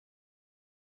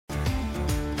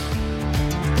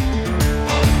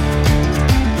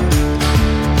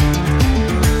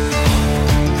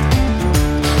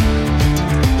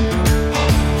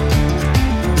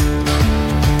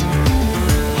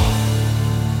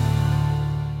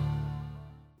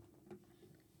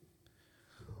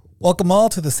Welcome all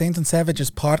to the Saints and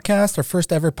Savages podcast, our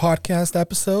first ever podcast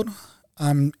episode.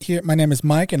 I'm here. My name is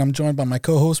Mike, and I'm joined by my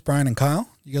co-hosts Brian and Kyle.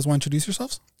 You guys want to introduce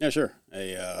yourselves? Yeah, sure.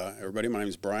 Hey, everybody. My name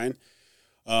is Brian.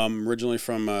 Originally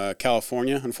from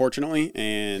California, unfortunately,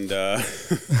 and I've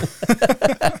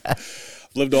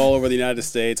lived all over the United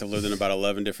States. I've lived in about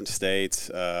 11 different states,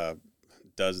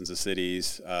 dozens of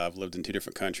cities. I've lived in 2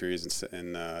 different countries,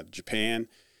 in Japan,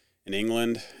 in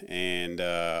England, and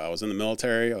I was in the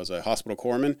military. I was a hospital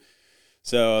corpsman.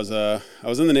 So I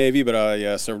was in the Navy, but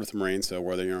I served with the Marines, so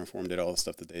wore their uniform, did all the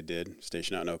stuff that they did.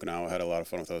 Stationed out in Okinawa, had a lot of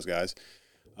fun with those guys.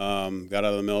 Got out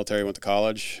of the military, went to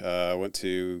college, went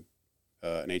to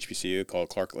an HBCU called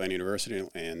Clark Atlanta University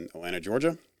in Atlanta,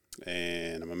 Georgia,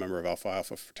 and I'm a member of Alpha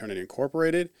Alpha Fraternity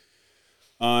Incorporated.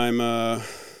 I'm an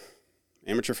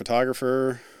amateur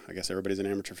photographer. I guess everybody's an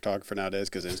amateur photographer nowadays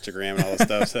because of Instagram and all this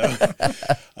stuff. So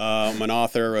I'm an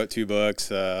author, wrote 2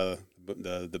 books.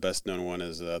 The best known one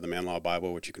is the Man Law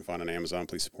Bible, which you can find on Amazon.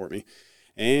 Please support me.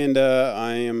 And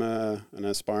I am an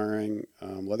aspiring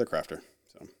leather crafter.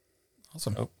 So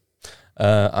awesome.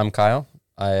 I'm Kyle.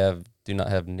 Do not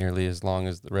have nearly as long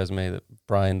as the resume that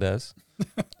Brian does.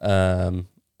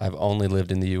 I've only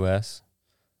lived in the U.S.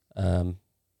 I've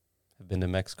been to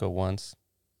Mexico once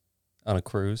on a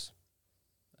cruise.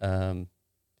 And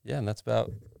that's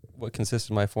about what consists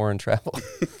of my foreign travel.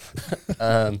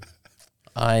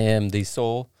 I am the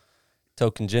sole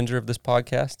token ginger of this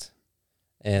podcast,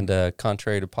 and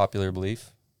contrary to popular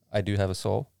belief, I do have a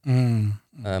soul. I'm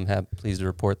pleased to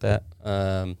report that.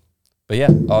 But yeah,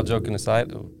 all joking aside,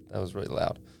 that was really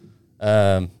loud.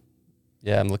 I'm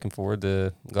looking forward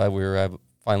to, glad we were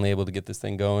finally able to get this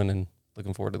thing going, and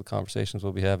looking forward to the conversations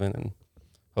we'll be having, and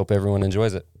hope everyone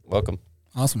enjoys it. Welcome.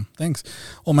 Awesome. Thanks.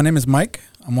 Well, my name is Mike.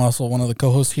 I'm also one of the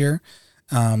co-hosts here.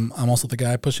 I'm also the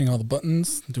guy pushing all the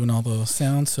buttons, doing all the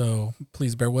sounds, so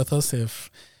please bear with us if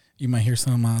you might hear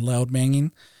some loud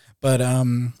banging. But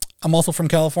I'm also from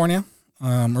California.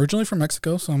 Originally from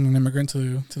Mexico, so I'm an immigrant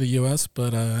to the U.S.,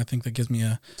 but I think that gives me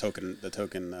the token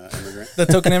immigrant. The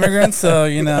token immigrant, so,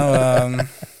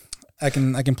 I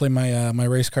can play my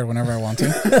race card whenever I want to.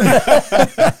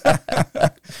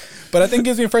 But I think it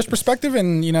gives me a fresh perspective,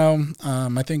 and,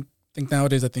 I think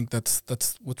nowadays, I think that's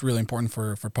what's really important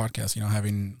for podcasts,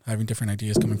 having different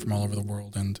ideas coming from all over the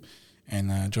world and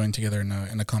joining together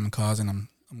in a common cause. And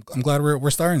I'm glad we're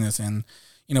starting this. And,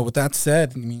 with that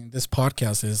said, I mean, this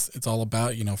podcast it's all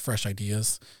about, fresh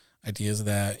ideas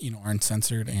that, aren't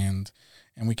censored, and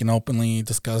we can openly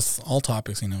discuss all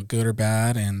topics, good or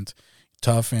bad, and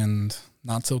tough and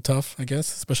not so tough, I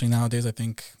guess, especially nowadays. I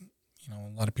think,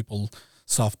 a lot of people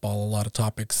softball a lot of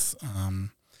topics,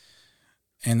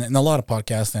 and a lot of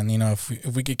podcasts, and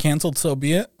if we get canceled, so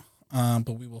be it.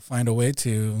 But we will find a way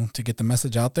to get the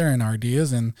message out there and our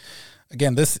ideas. And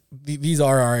again, these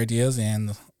are our ideas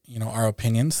and our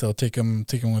opinions. So take them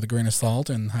with a grain of salt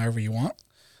and however you want.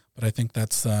 But I think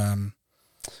that's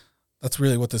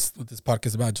really what this podcast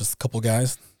is about. Just a couple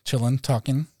guys chilling,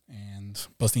 talking, and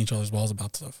busting each other's balls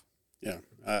about stuff. Yeah.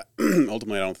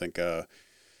 Ultimately, I don't think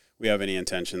we have any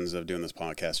intentions of doing this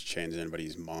podcast to change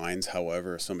anybody's minds.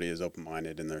 However, if somebody is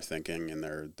open-minded in their thinking and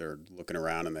they're looking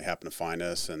around and they happen to find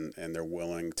us and they're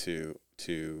willing to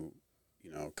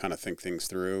kind of think things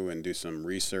through and do some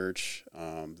research,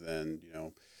 then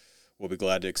we'll be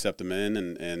glad to accept them in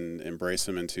and embrace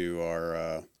them into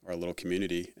our little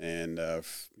community. And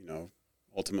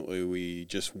ultimately, we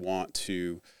just want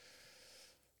to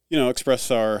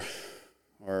express our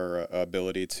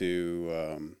ability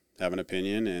to have an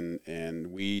opinion,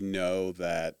 and we know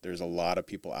that there's a lot of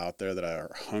people out there that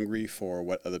are hungry for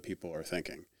what other people are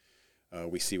thinking.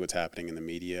 We see what's happening in the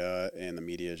media, and the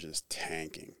media is just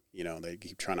tanking. They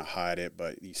keep trying to hide it,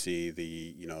 but you see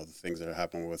the things that are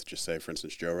happening with, just say, for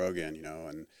instance, Joe Rogan,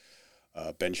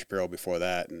 and Ben Shapiro before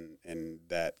that, and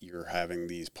that you're having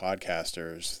these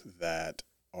podcasters that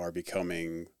are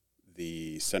becoming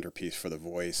the centerpiece for the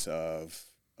voice of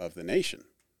the nation.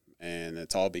 And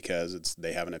it's all because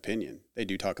they have an opinion. They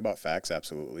do talk about facts,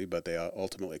 absolutely, but they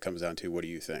ultimately it comes down to, what do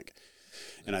you think?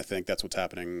 And I think that's what's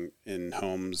happening in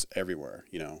homes everywhere.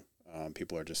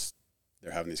 People are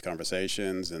they're having these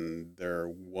conversations and they're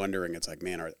wondering, it's like,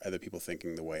 man, are other people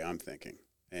thinking the way I'm thinking?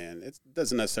 And it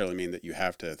doesn't necessarily mean that you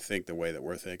have to think the way that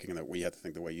we're thinking and that we have to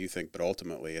think the way you think, but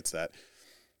ultimately it's that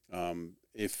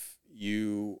if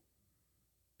you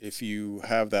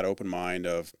have that open mind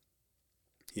of,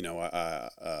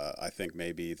 I think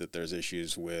maybe that there's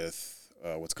issues with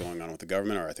what's going on with the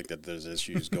government, or I think that there's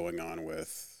issues going on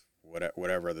with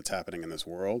whatever that's happening in this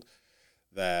world,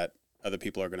 that other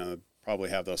people are going to probably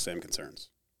have those same concerns.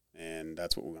 And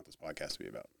that's what we want this podcast to be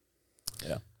about.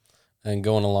 Yeah. and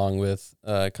going along with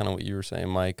kind of what you were saying,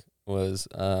 Mike, was,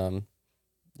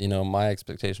 you know, my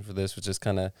expectation for this was just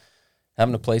kind of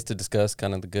having a place to discuss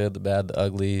kind of the good, the bad, the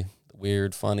ugly, the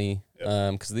weird, funny.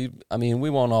 Because we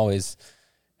won't always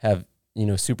have, you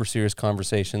know, super serious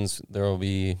conversations. There will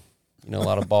be, you know, a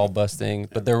lot of ball busting,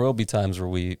 but there will be times where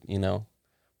we, you know,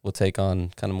 we'll take on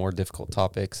kind of more difficult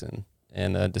topics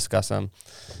and discuss them.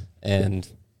 And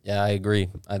yeah, I agree.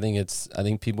 I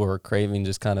think people are craving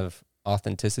just kind of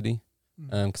authenticity,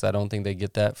 because I don't think they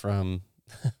get that from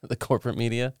the corporate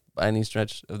media by any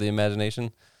stretch of the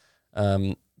imagination.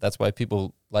 That's why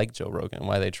people like Joe Rogan,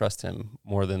 why they trust him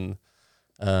more than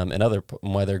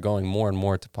why they're going more and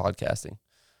more to podcasting.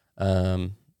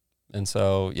 And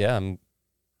so, yeah,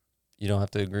 you don't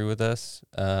have to agree with us,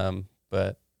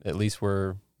 but at least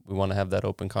we want to have that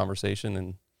open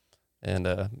conversation,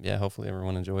 and yeah, hopefully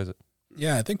everyone enjoys it.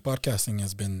 Yeah, I think podcasting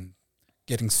has been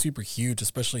getting super huge,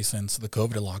 especially since the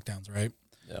COVID lockdowns, right?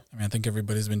 Yeah. I mean, I think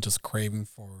everybody's been just craving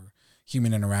for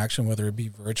human interaction, whether it be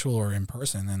virtual or in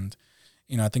person. And,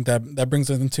 you know, I think that brings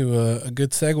us into a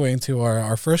good segue into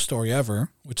our first story ever,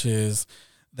 which is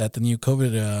that the new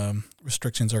COVID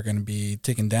restrictions are going to be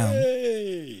taken down.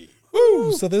 Hey.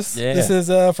 Woo! So this is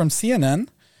from CNN.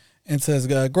 It says,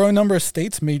 growing number of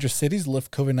states, major cities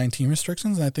lift COVID-19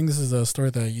 restrictions. And I think this is a story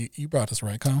that you brought us,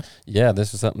 right, Kyle? Yeah,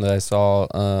 this is something that I saw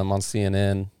on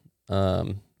CNN.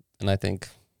 And I think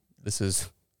this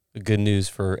is good news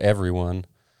for everyone,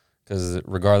 because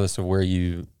regardless of where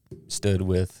you stood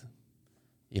with,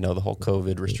 you know, the whole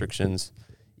COVID restrictions,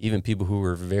 even people who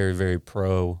were very, very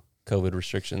pro-COVID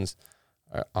restrictions,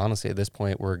 honestly, at this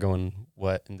point, we're going,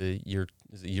 into year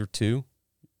 2?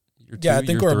 Yeah, I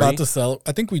think we're about to celebrate.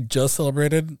 I think we just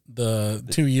celebrated the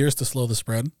 2 years to slow the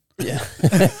spread. Yeah.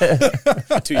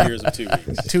 2 years of 2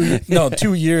 weeks.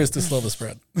 2 years to slow the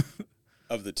spread.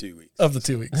 Of the 2 weeks. Of the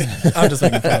 2 weeks. I'm just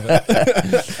making fun of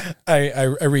it. I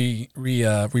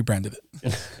rebranded it.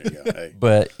 There you go. Hey.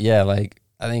 But yeah, like,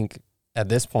 I think at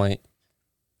this point,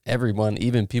 everyone,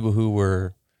 even people who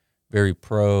were very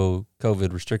pro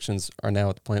COVID restrictions, are now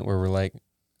at the point where we're like,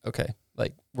 okay,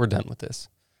 like, we're done with this.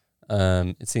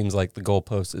 It seems like the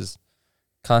goalpost is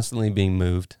constantly being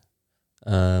moved.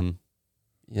 You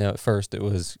know, at first it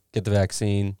was get the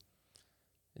vaccine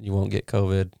and you won't get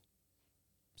COVID.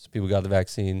 So people got the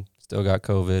vaccine, still got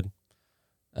COVID.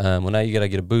 Well, now you got to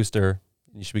get a booster.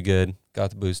 You should be good. Got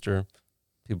the booster.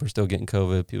 People are still getting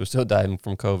COVID. People are still dying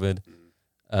from COVID.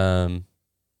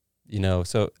 You know,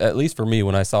 so at least for me,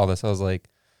 when I saw this, I was like,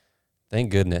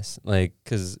 thank goodness. Like,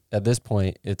 because at this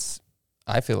point,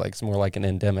 I feel like it's more like an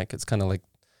endemic. It's kind of like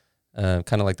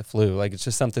the flu. Like, it's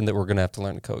just something that we're going to have to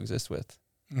learn to coexist with.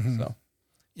 Mm-hmm. So,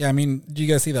 yeah, I mean, do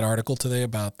you guys see that article today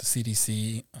about the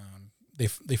CDC?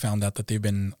 They found out that they've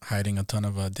been hiding a ton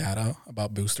of data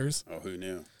about boosters. Oh, who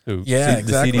knew? who? Yeah,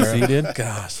 exactly. The CDC did?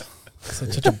 Gosh,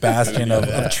 such a bastion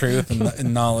of truth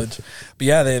and knowledge. But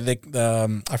yeah, they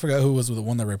I forgot who was the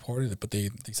one that reported it, but they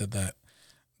said that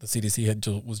the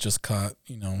CDC was just caught,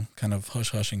 you know, kind of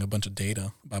hushing a bunch of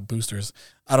data about boosters.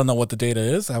 I don't know what the data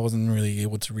is. I wasn't really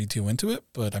able to read too into it,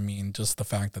 but I mean, just the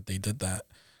fact that they did that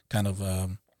kind of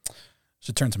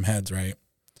should turn some heads, right?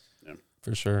 Yeah,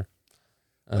 for sure.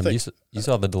 You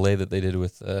saw the delay that they did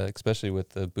with, especially with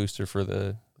the booster for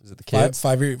the kids?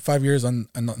 5 years and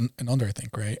under, I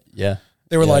think, right? Yeah.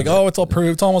 They were like, oh, it's all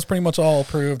proved. It's almost pretty much all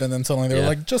approved. And then suddenly they were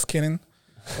like, just kidding.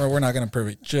 Or we're not going to prove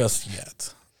it just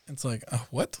yet. It's like,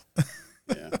 what?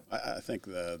 Yeah. I think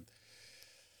the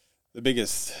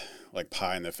biggest like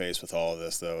pie in the face with all of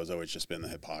this, though, has always just been the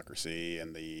hypocrisy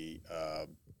and the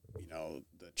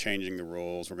changing the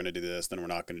rules. We're going to do this, then we're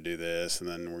not going to do this. And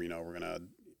then we're going to,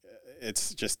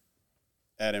 it's just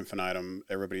ad infinitum.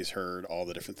 Everybody's heard all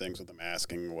the different things with the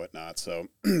masking and whatnot. So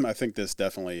I think this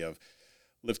definitely of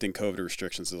lifting COVID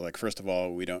restrictions is like, first of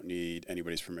all, we don't need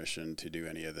anybody's permission to do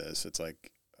any of this. It's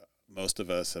like most of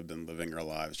us have been living our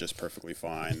lives just perfectly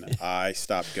fine. I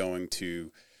stopped going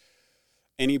to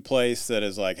any place that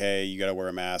is like, hey, you got to wear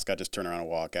a mask. I just turn around and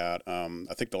walk out.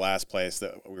 I think the last place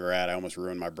that we were at, I almost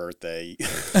ruined my birthday.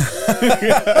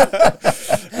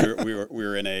 we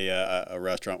were in a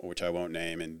restaurant, which I won't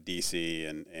name, in DC,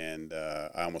 and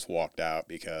I almost walked out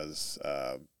because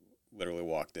literally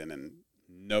walked in and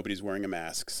nobody's wearing a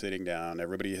mask, sitting down.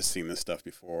 Everybody has seen this stuff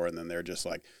before, and then they're just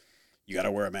like, you got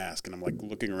to wear a mask. And I'm like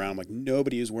looking around, I'm like,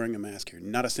 nobody is wearing a mask here,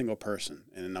 not a single person.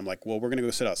 And I'm like, well, we're going to go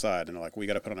sit outside. And they're like, we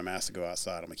got to put on a mask to go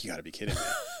outside. I'm like, you got to be kidding me.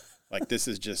 Like, this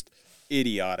is just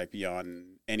idiotic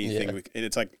beyond anything. Yeah. And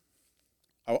it's like,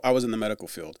 I was in the medical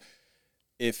field.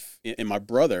 And my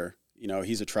brother, you know,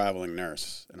 he's a traveling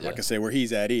nurse. And I'm not going to say where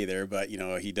he's at either, but, you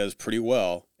know, he does pretty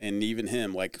well. And even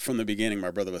him, like, from the beginning,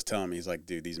 my brother was telling me, he's like,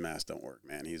 dude, these masks don't work,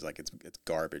 man. He's like, it's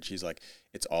garbage. He's like,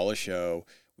 it's all a show.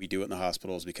 We do it in the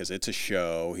hospitals because it's a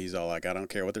show. He's all like, I don't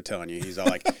care what they're telling you. He's all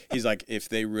like, he's like, if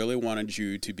they really wanted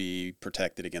you to be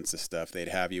protected against this stuff, they'd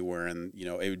have you wearing, you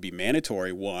know, it would be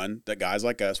mandatory, one, that guys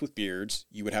like us with beards,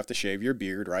 you would have to shave your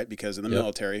beard, right? Because in the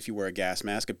military, if you wear a gas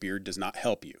mask, a beard does not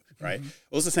help you, right?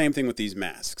 Well, it's the same thing with these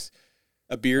masks.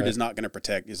 A beard is not going to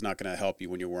protect, is not going to help you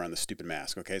when you're wearing the stupid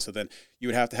mask, okay? So then you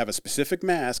would have to have a specific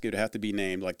mask. It would have to be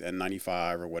named like the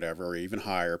N95 or whatever, or even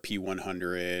higher,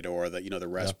 P100, or the, you know, the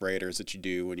respirators that you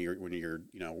do when you're,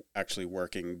 you know, actually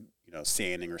working, you know,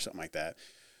 sanding or something like that.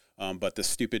 But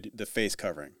the face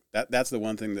covering, that's the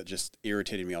one thing that just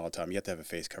irritated me all the time. You have to have a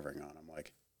face covering on. I'm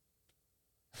like,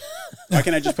 why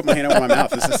can't I just put my hand over my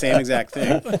mouth? It's the same exact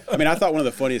thing. I mean, I thought one of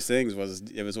the funniest things was,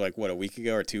 it was like, what, a week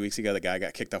ago or 2 weeks ago, the guy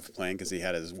got kicked off the plane because he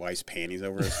had his wife's panties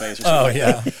over his face or something.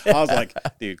 I was like,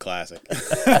 dude, classic.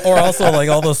 Or also like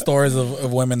all those stories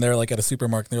of women, they're like at a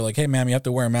supermarket, they're like, hey, ma'am, you have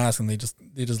to wear a mask, and they just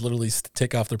literally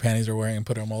take off their panties they're wearing and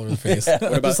put them all over the face. What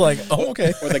about, just like, oh,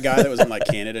 okay. Or the guy that was in like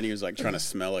Canada, and he was like trying to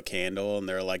smell a candle, and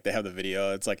they're like, they have the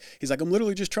video. It's like, he's like, I'm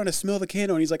literally just trying to smell the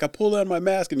candle, and he's like, I pulled down my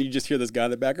mask, and you just hear this guy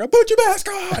in the background, put your mask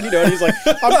on, you know, and he's like,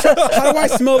 how do I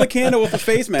smell the candle with a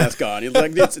face mask on? He's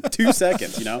like, it's 2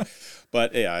 seconds, you know?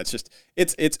 But yeah, it's just,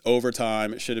 it's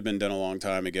overtime. It should have been done a long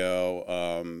time ago.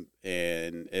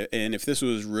 And if this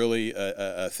was really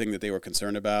a thing that they were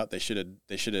concerned about, they should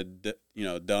have, you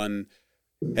know, done,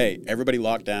 hey, everybody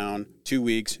locked down 2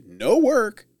 weeks, no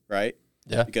work, right?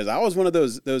 Yeah. Because I was one of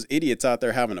those idiots out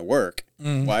there having to work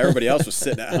while everybody else was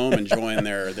sitting at home enjoying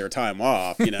their time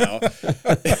off, you know.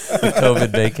 The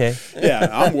COVID vacay. Yeah,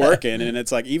 I'm working, and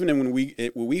it's like, even when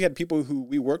we had people who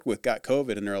we worked with got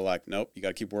COVID, and they're like, nope, you got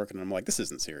to keep working. And I'm like, this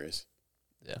isn't serious.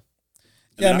 Yeah.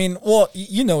 Yeah, I mean, well,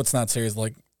 you know, it's not serious.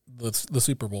 Like the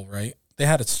Super Bowl, right? They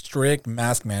had a strict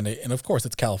mask mandate, and of course,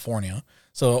 it's California,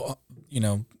 so you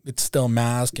know it's still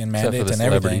mask and mandates and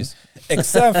everything,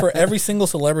 except for every single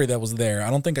celebrity that was there.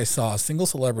 I don't think I saw a single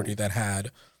celebrity that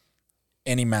had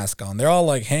any mask on. They're all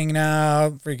like hanging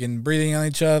out, freaking breathing on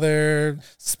each other,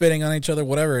 spitting on each other,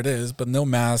 whatever it is, but no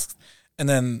masks. And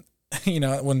then, you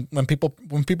know, when people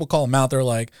call them out, they're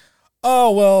like,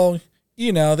 oh well,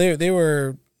 you know, they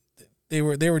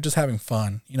were just having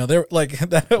fun. You know, they're like,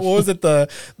 what was it? The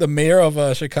mayor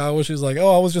of Chicago, she was like,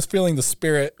 oh, I was just feeling the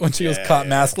spirit when she was caught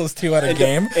maskless too at a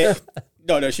game.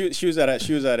 No, she was at a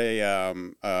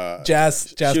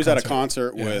jazz. She was at a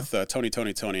concert with Tony.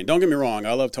 And don't get me wrong,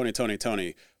 I love Tony.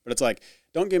 But it's like,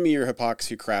 don't give me your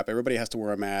hypocrisy crap. Everybody has to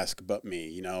wear a mask but me.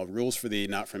 You know, rules for thee,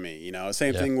 not for me. You know,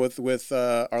 same thing with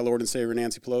our Lord and Savior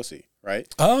Nancy Pelosi,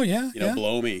 right? Oh yeah, you know,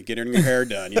 blow me, get her your hair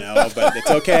done. You know, but it's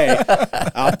okay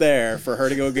out there for her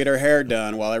to go get her hair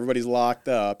done while everybody's locked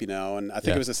up. You know, and I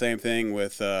think it was the same thing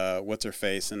with what's her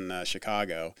face in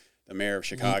Chicago. The mayor of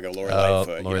Chicago, Lori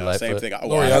Lightfoot. Lori Lightfoot. Same thing.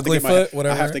 Lori Uglyfoot,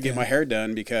 whatever. I have to get my hair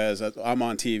done because I'm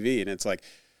on TV, and it's like,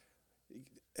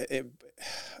 it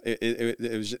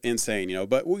was insane, you know.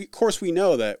 But of course we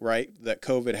know that, right? That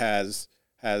COVID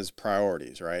has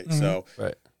priorities, right? Mm-hmm. So,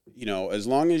 you know, as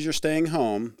long as you're staying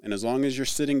home and as long as you're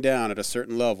sitting down at a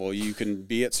certain level, you can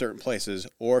be at certain places.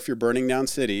 Or if you're burning down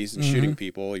cities and shooting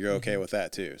people, you're okay with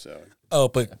that too. So. Oh,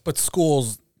 but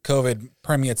schools. COVID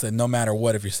permeates it no matter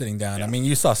what if you're sitting down. Yeah. I mean,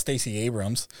 you saw Stacey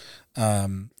Abrams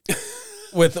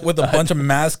with a bunch of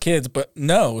masked kids, but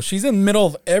no, she's in the middle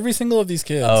of every single of these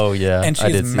kids. Oh yeah, and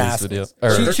she's masked.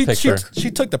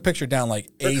 She took the picture down like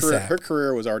ASAP. Her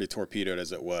career was already torpedoed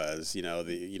as it was. You know,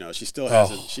 she still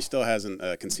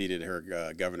hasn't conceded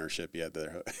her governorship yet.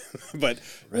 But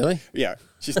really, yeah,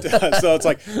 she's so it's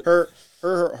like her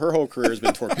whole career has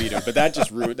been torpedoed, but that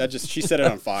just she set it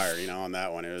on fire, you know, on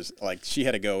that one. It was like she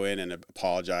had to go in and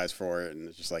apologize for it, and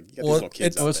it's just like, you got these little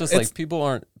kids out there. It's just like people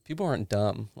aren't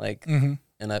dumb, like, and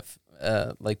I've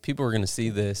like people are gonna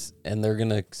see this and they're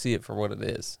gonna see it for what it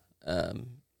is,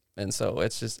 and so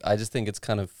I just think it's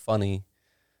kind of funny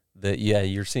that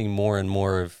you're seeing more and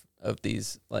more of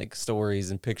these like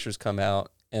stories and pictures come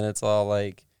out, and it's all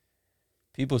like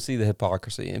people see the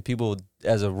hypocrisy, and people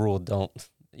as a rule don't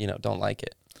like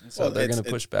it. So they're going to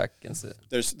push back against it.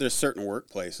 There's certain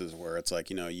workplaces where it's like,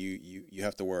 you know, you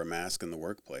have to wear a mask in the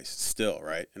workplace still,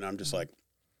 right? And I'm just like, do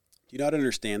you not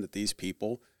understand that these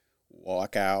people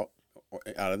walk out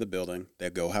of the building, they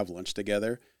go have lunch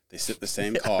together, they sit in the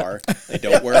same car, they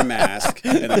don't wear a mask,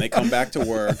 and then they come back to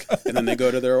work, and then they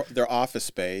go to their office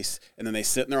space, and then they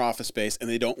sit in their office space, and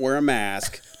they don't wear a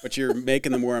mask, but you're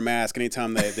making them wear a mask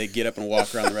anytime they get up and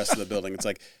walk around the rest of the building. It's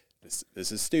like,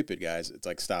 this is stupid, guys. It's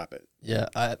like, stop it. Yeah,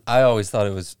 I always thought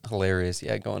it was hilarious.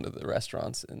 Yeah, going to the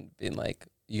restaurants and being like,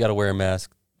 you got to wear a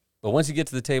mask, but once you get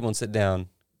to the table and sit down,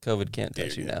 COVID can't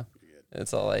touch you now.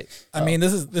 It's all like, I mean,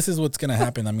 this is what's gonna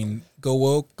happen. I mean, go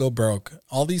woke, go broke.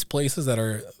 All these places that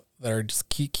are just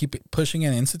keep pushing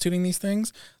and instituting these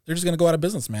things, they're just gonna go out of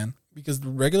business, man. Because the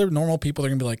regular normal people are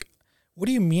gonna be like, what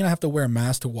do you mean I have to wear a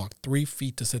mask to walk 3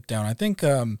 feet to sit down? I think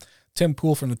Tim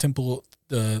Pool from the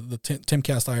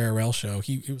Timcast IRL show,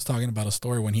 he was talking about a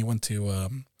story when he went to I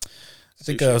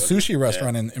think a sushi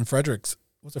restaurant in Fredericks.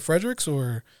 Was it Fredericks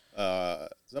or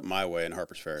is that My Way in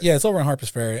Harper's Ferry? Yeah, it's over in Harper's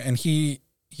Ferry. And he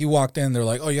walked in, they're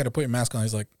like, oh, you got to put your mask on.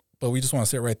 He's like, but we just want to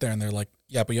sit right there. And they're like,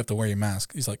 yeah, but you have to wear your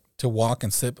mask. He's like, to walk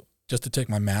and sit just to take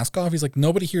my mask off? He's like,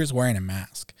 nobody here is wearing a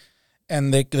mask.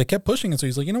 And they kept pushing it. So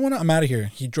he's like, you know what? I'm out of here.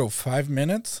 He drove 5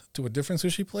 minutes to a different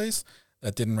sushi place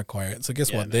that didn't require it. So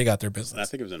guess what? They got their business. And I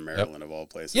think it was in Maryland of all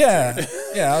places. Yeah.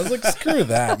 Yeah. I was like, screw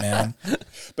that, man.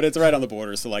 But it's right on the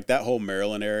border. So like that whole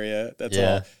Maryland area, that's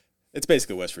all. It's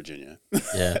basically West Virginia.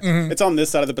 Yeah. It's on this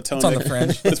side of the Potomac. It's on the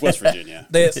fringe. But it's West Virginia.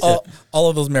 All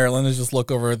of those Marylanders just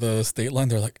look over the state line.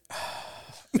 They're like,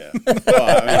 yeah.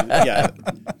 Well, I mean, yeah.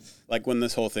 Like when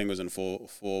this whole thing was in full,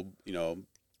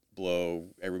 blow,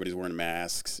 everybody's wearing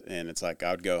masks, and it's like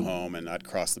I would go home and I'd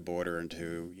cross the border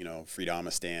into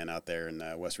Freedomistan out there in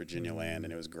West Virginia land,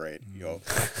 and it was great. You go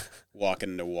walking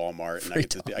into Walmart, and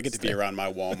I get to be around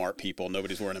my Walmart people.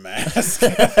 Nobody's wearing a mask.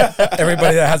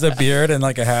 Everybody that has a beard and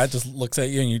like a hat just looks at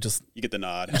you, and you get the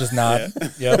nod. You just nod.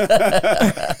 Yeah. Yep.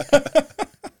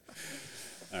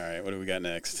 All right, what do we got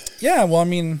next? Yeah, well, I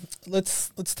mean, let's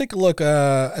take a look.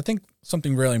 I think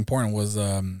something really important was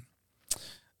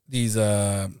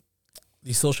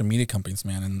these social media companies,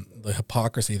 man, and the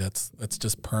hypocrisy that's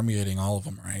just permeating all of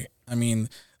them, right? I mean,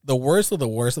 the worst of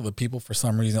the people for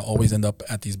some reason always end up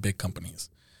at these big companies.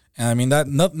 And I mean, that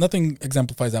nothing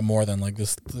exemplifies that more than like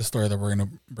this story that we're going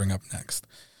to bring up next.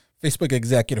 Facebook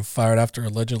executive fired after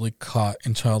allegedly caught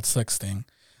in child sexting.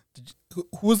 Who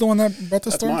was the one that brought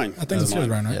this story? Mine. I think this was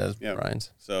Ryan, right? Yeah, it's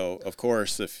Ryan's. So, of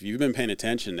course, if you've been paying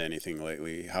attention to anything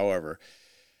lately, however,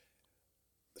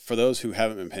 for those who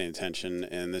haven't been paying attention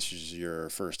and this is your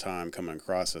first time coming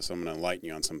across this, I'm going to enlighten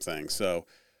you on some things. So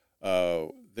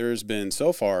there's been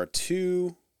so far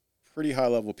 2 pretty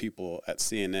high-level people at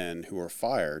CNN who are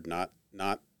fired, not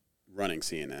running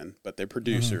CNN, but they're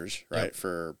producers, right,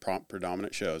 for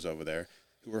predominant shows over there,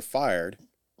 who were fired,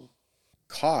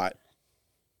 caught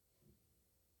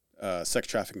sex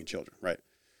trafficking children, right?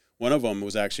 One of them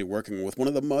was actually working with one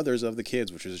of the mothers of the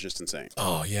kids, which was just insane.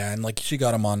 Oh, yeah. And like she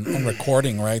got him on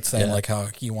recording, right? Saying like how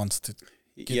he wants to.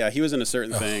 He was into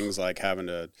certain things like having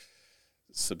to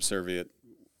subservient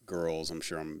girls. I'm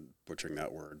sure I'm butchering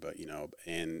that word, but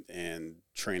and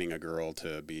training a girl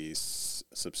to be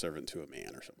subservient to a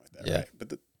man or something like that, right?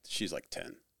 But she's like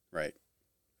 10, right?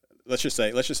 Let's just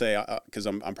say, because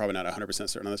I'm probably not 100%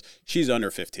 certain on this. She's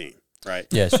under 15. Right.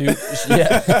 Yeah, she was a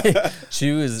minor.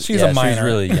 She was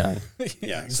really young.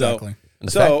 Yeah, exactly. And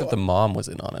the fact that the mom was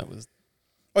in on it was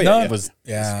was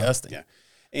disgusting. Yeah.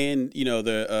 And we're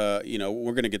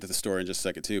going to get to the story in just a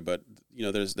second too, but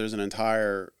there's an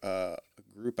entire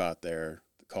group out there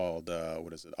called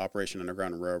Operation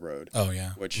Underground Railroad. Oh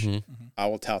yeah. Which I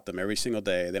will tout them every single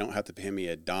day. They don't have to pay me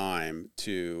a dime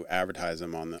to advertise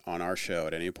them on our show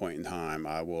at any point in time.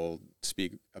 I will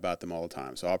speak about them all the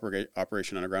time. So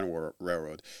Operation Underground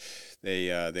Railroad,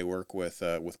 they work with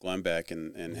Glenn Beck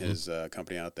and his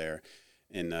company out there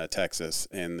in Texas,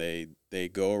 and they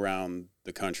go around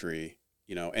the country,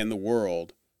 and the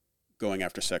world, going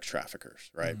after sex traffickers.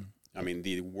 Right. I mean,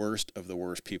 the worst of the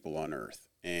worst people on earth.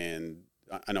 And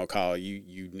I know, Kyle,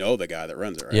 you know the guy that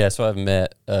runs it, right? Yeah, so I've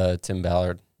met Tim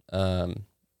Ballard, and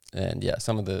yeah,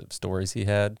 some of the stories he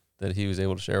had that he was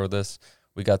able to share with us.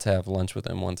 We got to have lunch with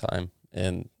him one time,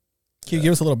 and can you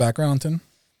give us a little background on Tim?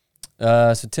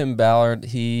 So Tim Ballard,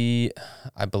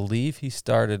 I believe he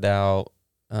started out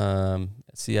at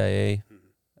CIA.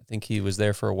 I think he was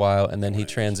there for a while, and then he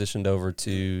transitioned over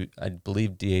to, I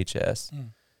believe, DHS.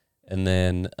 And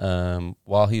then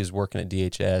while he was working at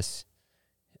DHS,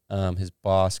 his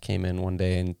boss came in one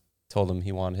day and told him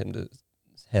he wanted him to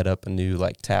head up a new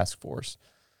task force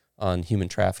on human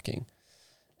trafficking,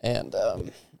 and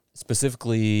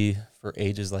specifically for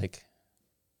ages I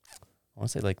want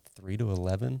to say 3 to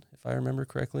 11, if I remember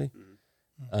correctly.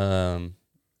 And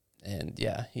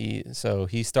yeah, he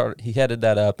headed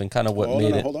that up, and kind of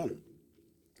Hold on.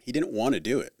 He didn't want to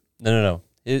do it. No.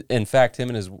 In fact,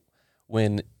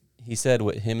 when he said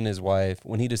what him and his wife,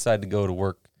 when he decided to go to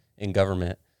work in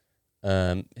government,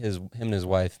 him and his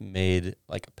wife made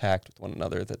a pact with one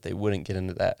another that they wouldn't get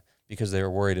into that, because they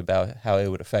were worried about how it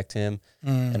would affect him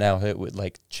and how it would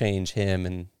like change him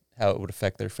and how it would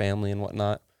affect their family and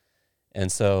whatnot. And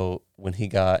so when he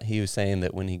was saying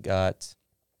that when he got,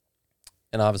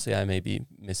 and obviously I may be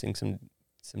missing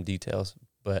some details,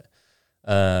 but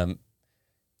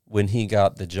when he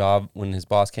got the job, when his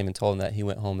boss came and told him that, he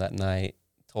went home that night,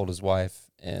 told his wife,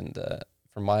 and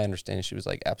from my understanding, she was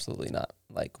like, absolutely not.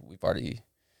 Like, we've already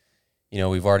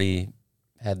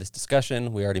had this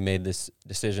discussion. We already made this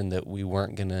decision that we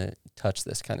weren't going to touch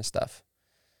this kind of stuff.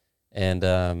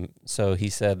 And so he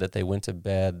said that they went to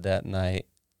bed that night,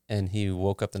 and he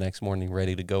woke up the next morning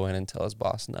ready to go in and tell his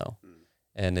boss no.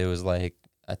 And it was like,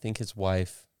 I think his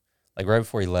wife, like right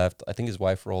before he left, I think his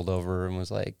wife rolled over and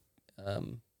was like,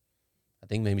 I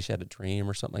think maybe she had a dream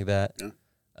or something like that. Yeah.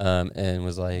 And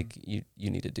was like, you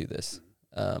need to do this.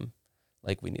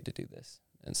 Like, we need to do this.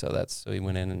 And so so he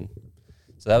went in, and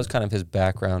so that was kind of his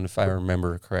background, if I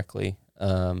remember correctly.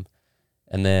 And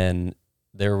then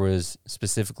there was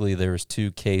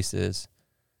 2 cases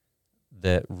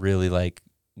that really like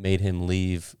made him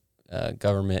leave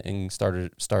government and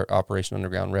start Operation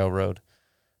Underground Railroad.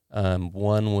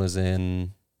 One was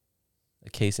in a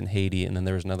case in Haiti, and then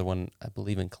there was another one, I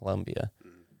believe, in Colombia.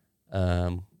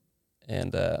 And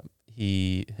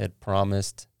he had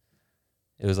promised,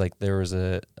 it was like there was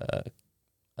a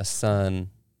son,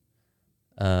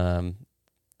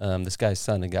 this guy's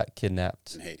son had got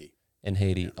kidnapped in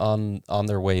Haiti on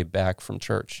their way back from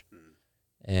church.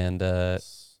 And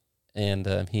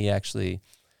he actually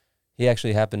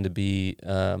happened to be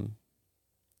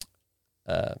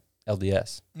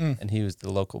LDS, and he was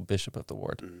the local bishop of the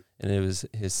ward. And it was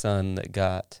his son that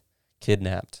got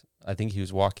kidnapped. I think he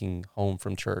was walking home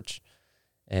from church,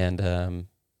 and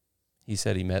he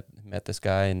said he met this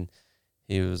guy, and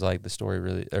he was like,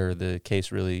 the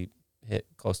case really hit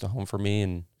close to home for me,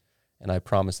 and I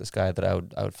promised this guy that I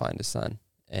would find his son,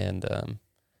 and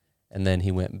then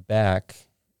he went back,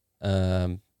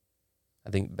 I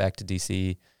think back to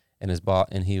DC,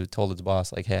 and he told his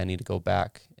boss like, hey, I need to go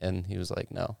back, and he was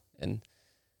like, no, and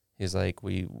he's like,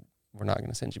 we're not going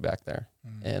to send you back there,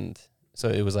 and so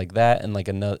it was like that, and like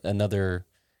another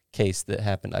case that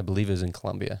happened, I believe it was in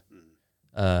Colombia,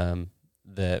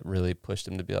 that really pushed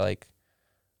him to be like,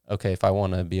 okay, if I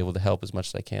want to be able to help as much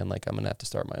as I can, like, I'm going to have to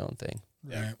start my own thing.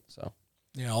 Right. So.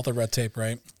 Yeah, all the red tape,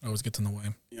 right? Always gets in the way.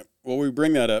 Yep. Well, we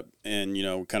bring that up, and we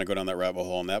kind of go down that rabbit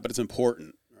hole on that, but it's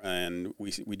important, and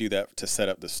we do that to set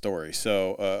up the story.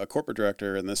 So, a corporate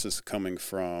director, and this is coming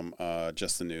from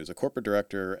Just the News, a corporate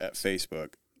director at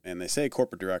Facebook, and they say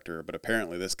corporate director, but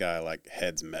apparently this guy like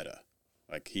heads Meta,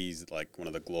 like he's like one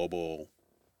of the global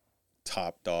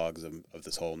top dogs of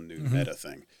this whole new Meta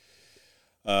thing.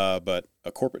 But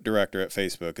a corporate director at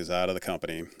Facebook is out of the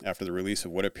company after the release of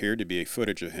what appeared to be a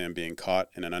footage of him being caught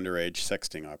in an underage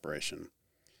sexting operation.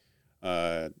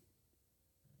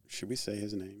 Should we say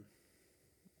his name?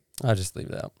 I'll just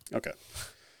leave it out. Okay.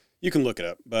 You can look it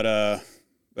up.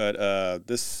 But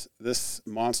this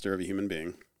monster of a human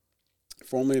being,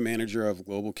 formerly a manager of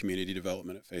global community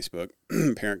development at Facebook,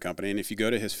 parent company, and if you go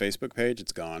to his Facebook page,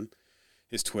 it's gone.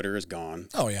 His Twitter is gone.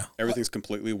 Oh, yeah. Everything's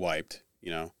completely wiped,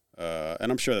 and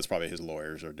I'm sure that's probably his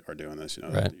lawyers are doing this.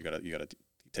 Right. You gotta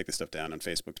take this stuff down, and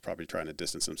Facebook's probably trying to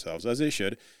distance themselves, as they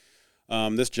should.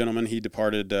 This gentleman, he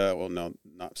departed.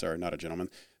 Not a gentleman.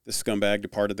 This scumbag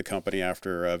departed the company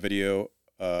after a video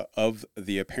of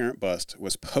the apparent bust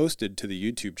was posted to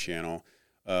the YouTube channel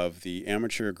of the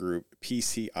amateur group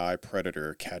PCI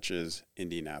Predator Catches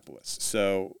Indianapolis.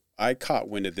 So I caught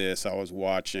wind of this. I was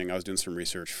doing some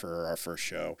research for our first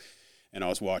show, and I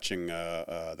was watching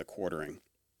the quartering.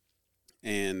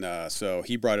 And so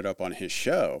he brought it up on his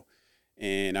show,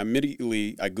 and I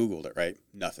Googled it, right?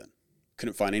 Nothing.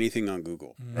 Couldn't find anything on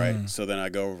Google, right? So then I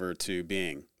go over to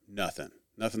Bing.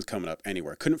 Nothing's coming up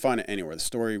anywhere. Couldn't find it anywhere. The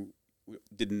story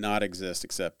did not exist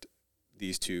except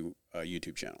these 2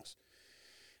 YouTube channels.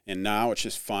 And now it's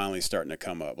just finally starting to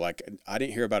come up. Like, I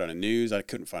didn't hear about it on the news. I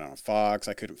couldn't find it on Fox.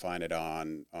 I couldn't find it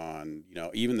on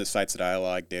even the sites that I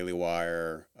like, Daily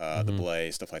Wire, The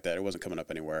Blaze, stuff like that. It wasn't coming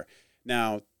up anywhere.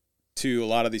 Now, to a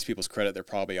lot of these people's credit, they're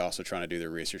probably also trying to do their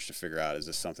research to figure out, is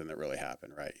this something that really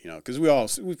happened, right? Because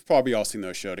we've probably all seen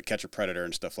those shows, To Catch a Predator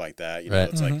and stuff like that.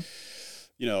 It's like,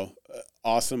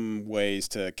 awesome ways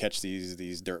to catch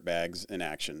these dirtbags in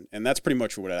action, and that's pretty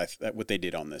much what they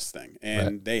did on this thing.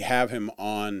 And they have him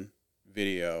on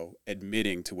video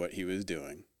admitting to what he was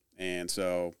doing, and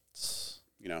so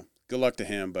good luck to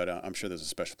him. But I'm sure there's a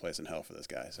special place in hell for this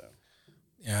guy. So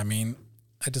yeah, I mean,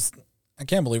 I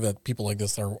can't believe that people like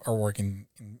this are working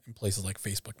in places like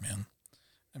Facebook, man.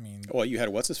 I mean, well, you had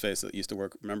what's his face that used to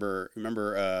work. Remember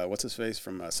what's his face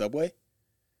from Subway?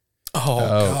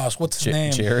 gosh, what's his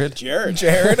name? Jared. Jared.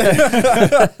 Jared.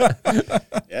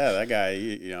 Yeah, that guy.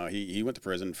 He went to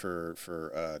prison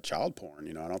for child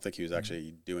porn. I don't think he was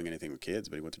actually doing anything with kids,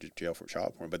 but he went to jail for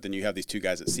child porn. But then you have these two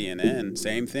guys at CNN,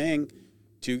 same thing.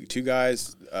 Two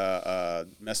guys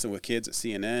messing with kids at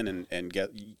CNN,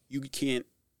 and you can't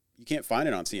find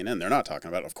it on CNN. They're not talking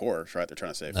about it, of course, right? They're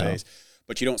trying to save face.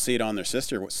 But you don't see it on their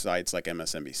sister sites like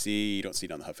MSNBC. You don't see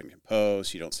it on the Huffington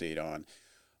Post. You don't see it on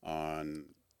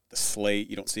the Slate.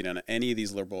 You don't see it on any of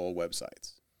these liberal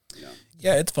websites.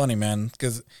 Yeah, it's funny, man.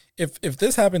 Because if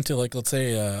this happened to, like, let's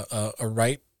say a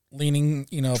right-leaning,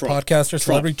 podcaster,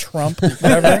 celebrity, Trump,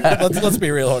 whatever. let's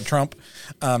be real, Trump.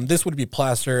 This would be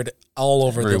plastered all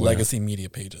over the legacy media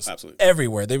pages. Absolutely,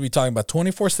 everywhere. They'd be talking about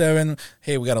 24/7.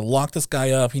 Hey, we got to lock this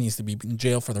guy up. He needs to be in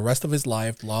jail for the rest of his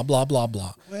life. Blah blah blah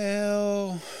blah.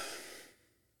 Well,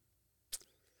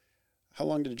 how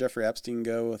long did Jeffrey Epstein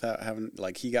go without having,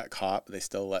 like, he got caught, but they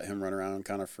still let him run around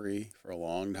kind of free for a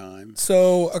long time?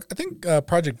 So I think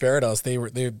Project Veritas,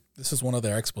 this is one of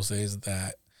their exposés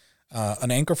that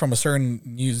an anchor from a certain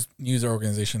news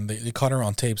organization, they caught her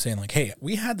on tape saying, like, hey,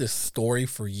 we had this story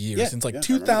for years, since like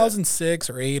 2006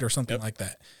 or 8 or something like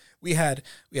that. We had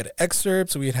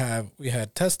excerpts, we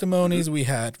had testimonies, we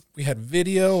had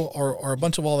video or a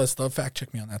bunch of all that stuff. Fact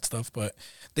check me on that stuff, but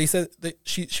they said that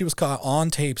she was caught on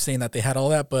tape saying that they had all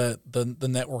that, but the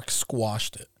network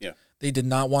squashed it. Yeah, they did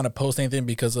not want to post anything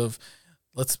because of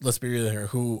let's be real here.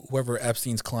 Whoever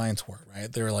Epstein's clients were,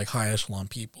 right? They were like high echelon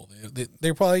people.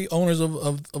 They're probably owners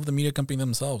of the media company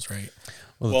themselves, right?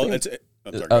 I was going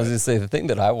to say, the thing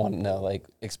that I want to know, like,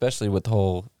 especially with the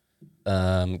whole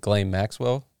Ghislaine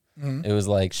Maxwell. Mm-hmm. It was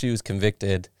like she was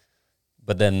convicted,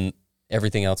 but then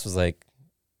everything else was like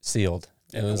sealed.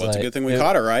 It was it's a good thing we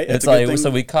caught her, right? It's like,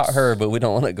 so we caught her, but we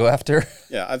don't want to go after.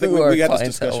 Yeah, I think we had this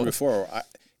discussion before.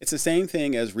 It's the same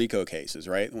thing as RICO cases,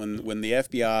 right? When the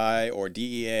FBI or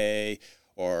DEA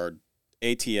or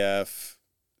ATF,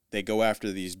 they go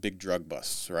after these big drug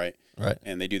busts, right? Right.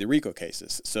 And they do the RICO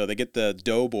cases. So they get the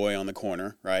doughboy on the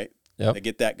corner, right? Yep. They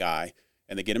get that guy,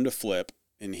 and they get him to flip,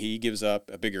 and he gives up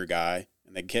a bigger guy.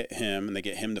 And they get him, and they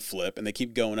get him to flip, and they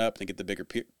keep going up, and they get the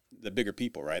bigger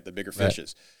people, right? The bigger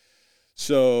fishes. Right.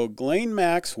 So Ghislaine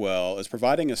Maxwell is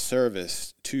providing a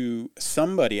service to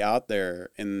somebody out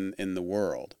there in the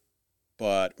world,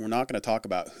 but we're not going to talk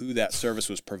about who that service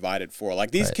was provided for.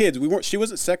 Like these kids, she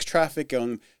wasn't sex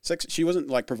trafficking. She wasn't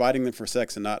like providing them for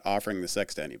sex and not offering the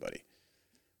sex to anybody.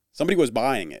 Somebody was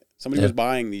buying it. Somebody was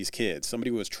buying these kids. Somebody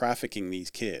was trafficking these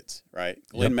kids, right?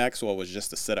 Ghislaine Maxwell was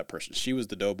just a setup person. She was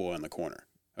the doughboy in the corner,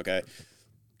 okay?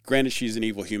 Granted, she's an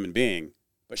evil human being,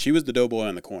 but she was the doughboy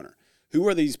in the corner. Who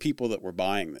are these people that were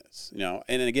buying this?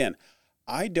 And again,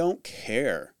 I don't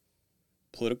care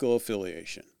political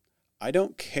affiliation. I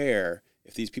don't care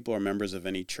if these people are members of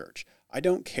any church. I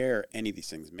don't care any of these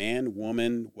things, man,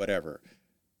 woman, whatever.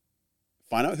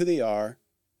 Find out who they are,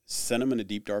 send them in a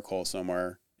deep, dark hole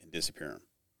somewhere, disappear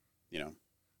them,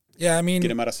 Yeah, I mean, get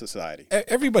them out of society.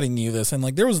 Everybody knew this, and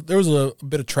like there was a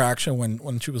bit of traction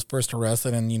when she was first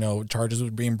arrested, and charges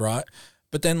were being brought.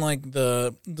 But then like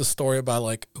the story about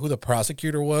like who the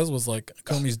prosecutor was like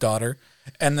Comey's daughter,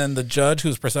 and then the judge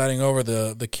who's presiding over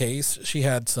the case, she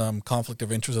had some conflict of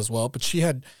interest as well. But she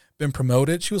had been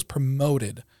promoted. She was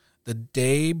promoted the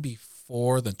day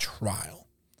before the trial.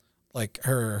 Like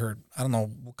her, I don't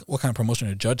know what kind of promotion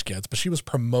a judge gets, but she was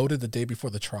promoted the day before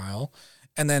the trial,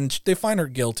 and then they find her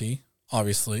guilty,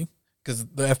 obviously, because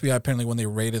the FBI apparently when they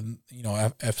raided,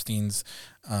 Epstein's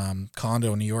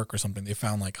condo in New York or something, they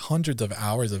found like hundreds of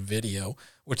hours of video,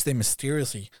 which they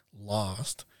mysteriously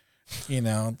lost.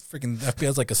 Freaking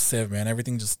FBI's like a sieve, man.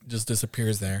 Everything just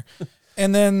disappears there,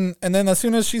 and then as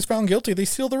soon as she's found guilty, they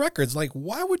seal the records. Like,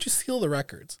 why would you seal the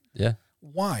records? Yeah,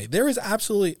 why? There is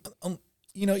absolutely.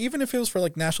 Even if it was for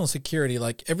like national security,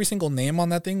 like every single name on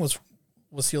that thing was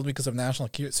sealed because of national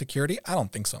security. I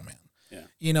don't think so, man.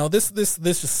 Yeah. This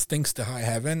just stinks to high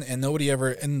heaven, and nobody ever.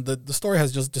 And the story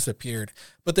has just disappeared.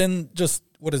 But then, just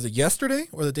what is it? Yesterday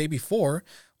or the day before,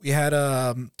 we had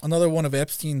another one of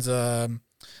Epstein's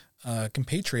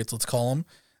compatriots. Let's call him.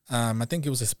 I think it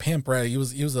was his pimp, right? He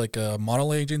was like a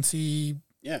model agency.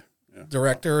 Yeah.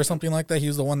 Director or something like that. He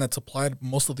was the one that supplied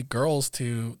most of the girls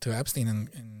to Epstein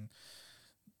and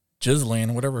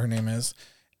Ghislaine, whatever her name is,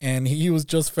 and he was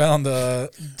just found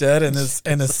dead in his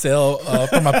cell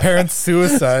from a parent's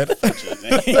suicide.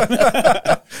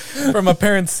 From a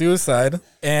parent's suicide,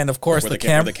 and of course the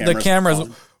cameras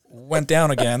went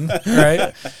down again,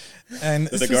 right? And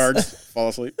the guards fall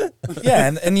asleep. Yeah,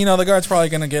 and the guard's probably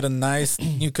gonna get a nice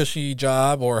new cushy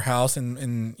job or house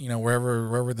in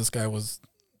wherever this guy was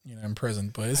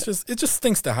imprisoned. But it just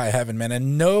stinks to high heaven, man,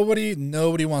 and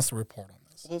nobody wants to report on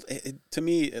this. Well, to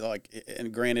me,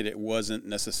 and granted, it wasn't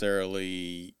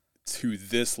necessarily to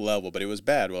this level, but it was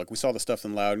bad. Like we saw the stuff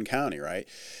in Loudoun County, right?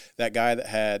 That guy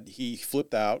that he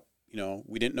flipped out.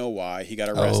 We didn't know why. He got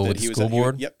arrested. With the school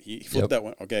board? He flipped that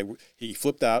one. Okay, he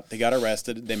flipped out. They got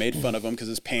arrested. They made fun of him because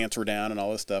his pants were down and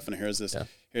all this stuff. And here's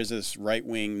this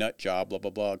right-wing nut job, blah,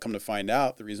 blah, blah. Come to find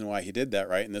out, the reason why he did that,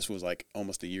 right, and this was like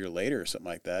almost a year later or something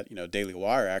like that, Daily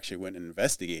Wire actually went and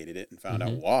investigated it and found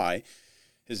out why.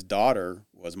 His daughter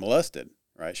was molested,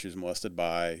 right? She was molested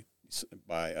by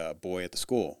a boy at the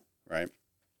school, right?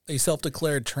 A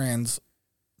self-declared trans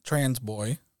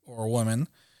boy or woman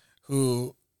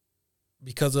who,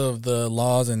 because of the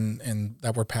laws and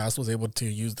that were passed, was able to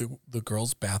use the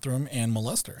girl's bathroom and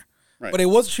molest her. Right.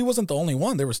 But she wasn't the only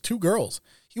one. There was 2 girls.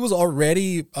 He was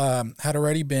already had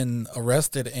already been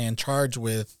arrested and charged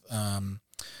with I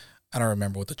don't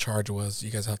remember what the charge was.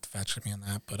 You guys have to fact check me on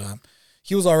that. But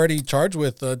he was already charged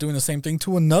with doing the same thing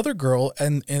to another girl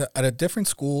and at a different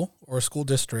school or school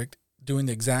district, doing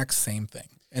the exact same thing,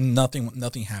 and nothing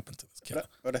happened to this kid.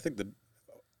 But I think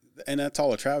and that's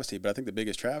all a travesty, but I think the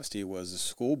biggest travesty was the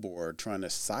school board trying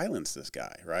to silence this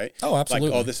guy, right? Oh,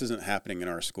 absolutely. Like, this isn't happening in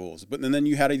our schools. But then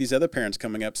you had these other parents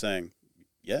coming up saying,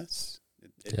 yes,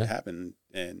 it happened.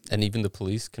 And even the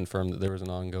police confirmed that there was an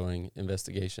ongoing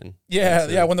investigation.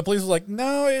 Yeah, when the police was like,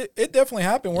 no, it definitely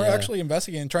happened. We're actually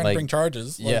investigating, trying to bring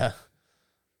charges. Yeah,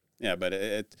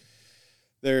 but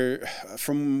there,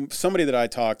 from somebody that I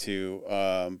talked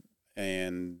to,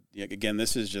 and again,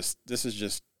 this is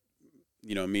just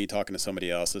me talking to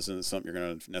somebody else. This isn't something you're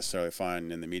going to necessarily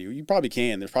find in the media. You probably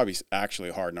can. There's probably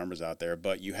actually hard numbers out there,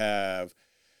 but you have,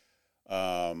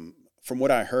 from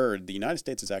what I heard, the United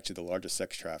States is actually the largest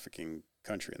sex trafficking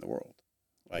country in the world.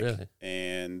 Really?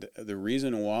 And the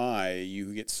reason why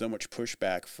you get so much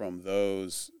pushback from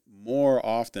those more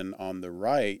often on the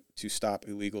right to stop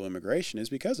illegal immigration is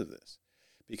because of this.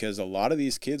 Because a lot of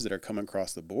these kids that are coming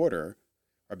across the border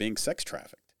are being sex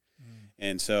trafficked.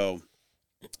 And so...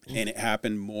 And it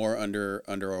happened more under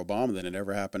Obama than it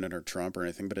ever happened under Trump or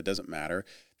anything, but it doesn't matter.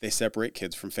 They separate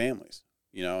kids from families,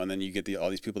 and then you get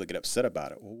all these people that get upset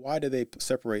about it. Well, why do they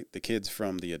separate the kids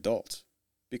from the adults?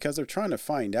 Because they're trying to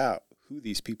find out who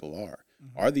these people are.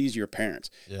 Mm-hmm. Are these your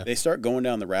parents? Yeah. They start going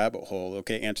down the rabbit hole.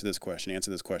 Okay, answer this question, answer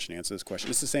this question, answer this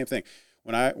question. It's the same thing.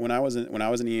 When I was an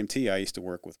EMT, I used to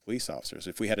work with police officers.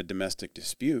 If we had a domestic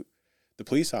dispute, the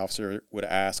police officer would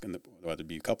ask, and there'd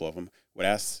be a couple of them, would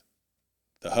ask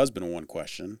the husband one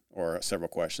question or several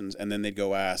questions, and then they'd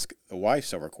go ask the wife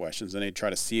several questions, and they'd try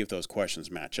to see if those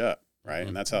questions match up, right? Mm-hmm.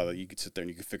 And that's how you could sit there and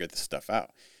you could figure this stuff out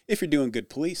if you're doing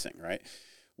good policing, right?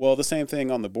 Well, the same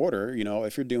thing on the border,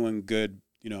 if you're doing good,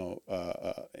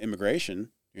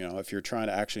 immigration, if you're trying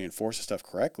to actually enforce the stuff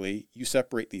correctly, you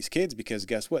separate these kids because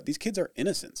guess what? These kids are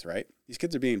innocents, right? These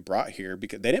kids are being brought here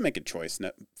because they didn't make a choice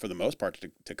for the most part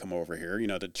to come over here,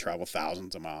 to travel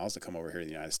thousands of miles to come over here to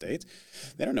the United States.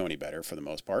 They don't know any better for the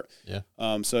most part. Yeah.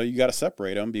 So you got to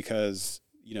separate them because,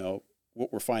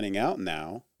 what we're finding out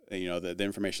now, the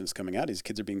information that's coming out, these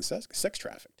kids are being sex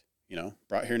trafficked,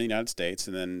 brought here in the United States.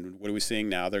 And then what are we seeing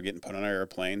now? They're getting put on our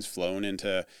airplanes, flown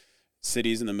into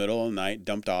cities in the middle of the night,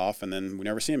 dumped off, and then we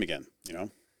never see them again,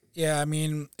 Yeah, I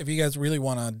mean, if you guys really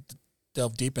want to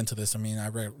delve deep into this, I mean, I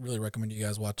really recommend you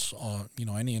guys watch,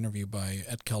 any interview by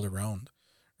Ed Calderon,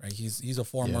 right? He's a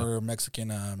former Mexican.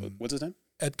 What's his name?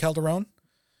 Ed Calderon.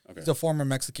 Okay. He's a former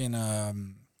Mexican. I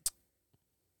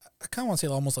kind of want to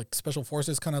say almost like special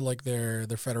forces, kind of like their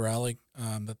federale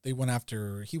that they went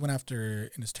after. He went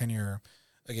after in his tenure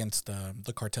against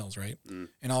the cartels, right? Mm.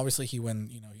 And obviously he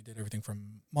he did everything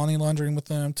from money laundering with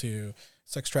them to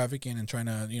sex trafficking and trying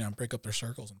to, break up their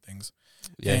circles and things.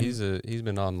 Yeah, and he's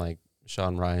been on like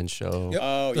Sean Ryan's show. Yep,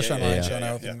 oh, the Sean Ryan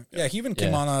show. Yeah, he even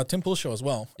came on Tim Pool's show as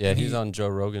well. Yeah, and he's on Joe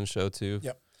Rogan's show too.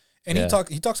 Yep. And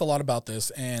he talks a lot about this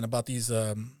and about these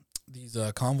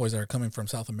convoys that are coming from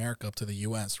South America up to the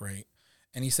US, right?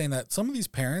 And he's saying that some of these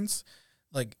parents,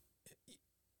 like,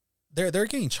 they're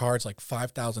getting charged like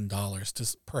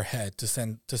 $5,000 per head to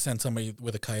send somebody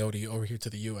with a coyote over here to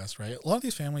the U.S. Right? A lot of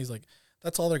these families, like,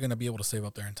 that's all they're going to be able to save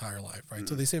up their entire life, right? Mm-hmm.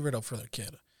 So they save it up for their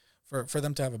kid, for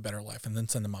them to have a better life, and then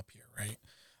send them up here, right?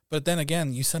 But then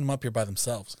again, you send them up here by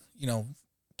themselves.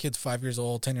 Kids 5 years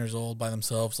old, 10 years old by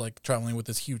themselves, like traveling with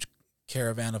this huge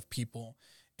caravan of people,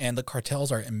 and the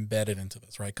cartels are embedded into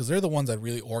this, right? Because they're the ones that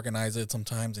really organize it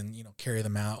sometimes and carry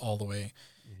them out all the way.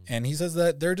 And he says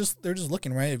that they're just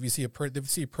looking, right? If you see a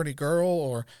pretty girl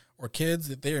or kids,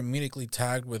 that they're immediately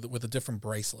tagged with a different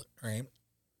bracelet, right?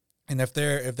 And if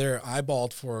they're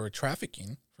eyeballed for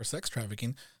sex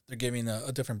trafficking, they're giving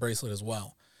a different bracelet as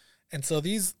well. And so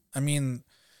these, I mean,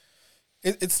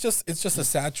 it's just a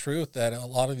sad truth that a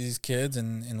lot of these kids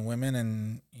and women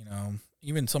and, you know,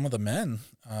 even some of the men,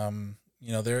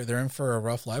 you know, they're in for a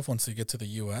rough life once they get to the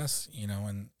U.S., you know,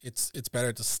 and it's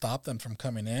better to stop them from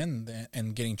coming in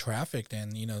and getting trafficked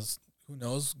and, you know, who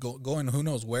knows, going who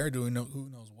knows where, who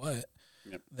knows what,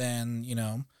 than, you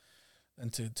know, than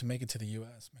to make it to the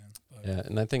U.S., man. But, yeah,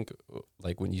 and I think,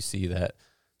 like, when you see that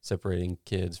separating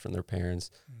kids from their parents,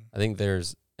 I think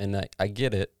there's, and I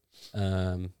get it,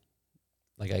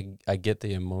 like I get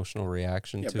the emotional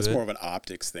reaction to it. It's more of an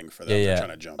optics thing for them. They're trying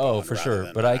to jump on. Oh, for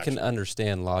sure. But I can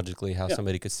understand logically how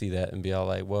somebody could see that and be all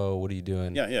like, whoa, what are you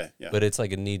doing? Yeah. But it's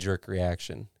like a knee-jerk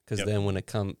reaction. Because then when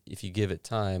if you give it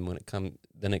time,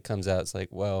 then it comes out, it's like,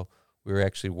 well, we were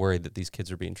actually worried that these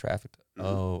kids are being trafficked. Mm-hmm.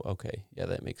 Oh, okay. Yeah,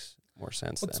 that makes more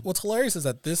sense then. What's hilarious is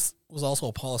that this was also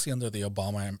a policy under the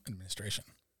Obama administration,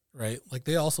 right? Like,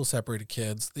 they also separated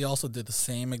kids. They also did the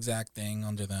same exact thing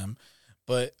under them.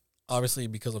 But obviously,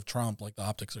 because of Trump, like, the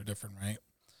optics are different, right?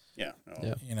 Yeah.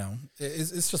 You know,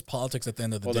 it's just politics at the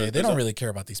end of the day. They don't really care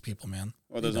about these people, man.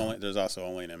 Well, there's also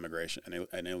only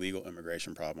an illegal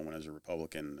immigration problem when there's a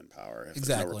Republican in power. If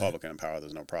there's no Republican in power,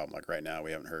 there's no problem. Like right now,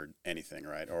 we haven't heard anything,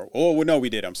 right? No, we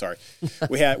did. I'm sorry.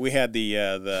 we had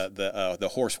the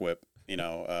horsewhip, you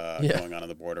know, going on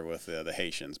the border with the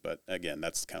Haitians. But again,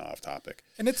 that's kind of off topic.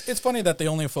 And it's funny that they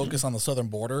only focus on the southern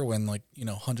border when, like, you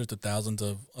know, hundreds of thousands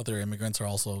of other immigrants are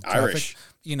also Irish,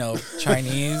 you know,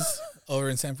 Chinese over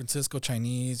in San Francisco,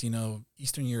 Chinese, you know,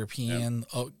 Eastern European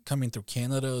coming through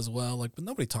Canada as well. Like, but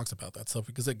nobody talks about that stuff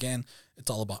because, again, it's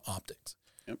all about optics,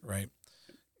 right?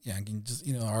 Yeah, and just,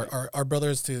 you know, our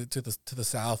brothers to the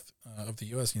south of the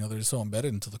U.S., you know, they're just so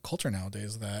embedded into the culture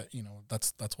nowadays that, you know,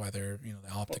 that's why they're, you know,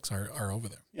 the optics are over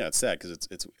there. Yeah, it's sad because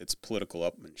it's political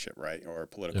upmanship, right, or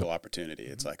political opportunity.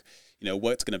 It's like, you know,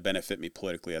 what's going to benefit me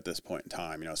politically at this point in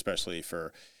time, you know, especially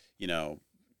for, you know,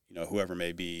 whoever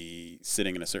may be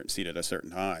sitting in a certain seat at a certain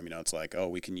time. You know, it's like, oh,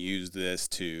 we can use this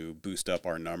to boost up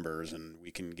our numbers and we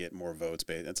can get more votes.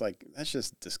 It's like, that's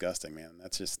just disgusting, man.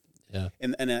 That's just. Yeah.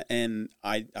 And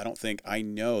I don't think, I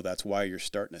know that's why you're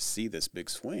starting to see this big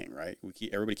swing, right?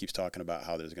 Everybody keeps talking about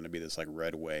how there's going to be this like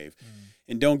red wave.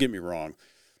 And don't get me wrong,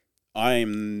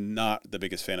 I'm not the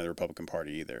biggest fan of the Republican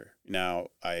Party either. Now,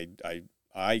 I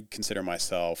consider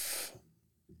myself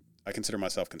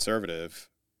conservative,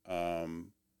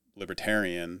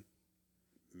 libertarian.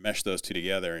 Mesh those two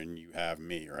together and you have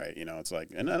me, right? You know, it's like,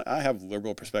 and I have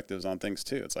liberal perspectives on things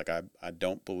too. It's like, I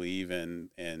don't believe in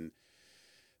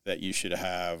that you should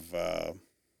have,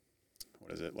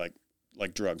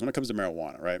 like drugs when it comes to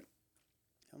marijuana, right?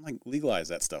 I'm like, legalize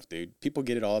that stuff, dude. People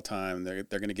get it all the time. They're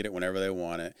going to get it whenever they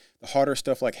want it. The harder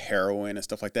stuff like heroin and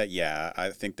stuff like that, yeah, I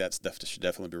think that stuff should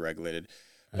definitely be regulated.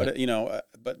 Right. But, you know,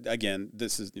 but again,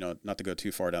 this is, you know, not to go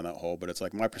too far down that hole, but it's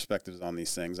like my perspectives on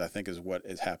these things, I think, is what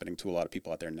is happening to a lot of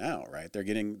people out there now, right? They're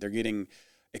getting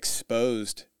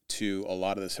exposed to a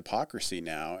lot of this hypocrisy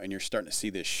now, and you're starting to see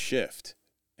this shift,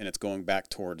 and it's going back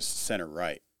towards center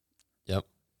right. Yep.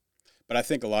 But I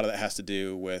think a lot of that has to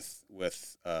do with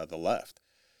the left.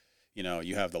 You know,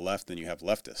 you have the left and you have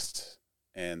leftists.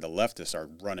 And the leftists are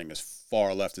running as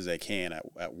far left as they can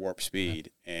at warp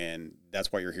speed. Yeah. And that's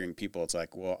why you're hearing people, it's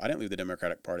like, well, I didn't leave the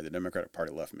Democratic Party. The Democratic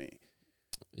Party left me.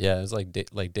 Yeah, it's like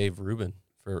Dave Rubin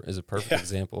is a perfect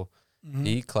example. Mm-hmm.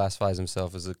 He classifies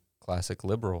himself as a classic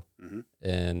liberal. Mm-hmm.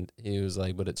 And he was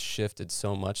like, but it's shifted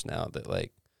so much now that,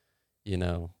 like, you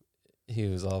know, he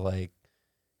was all like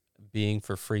being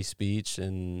for free speech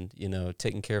and, you know,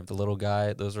 taking care of the little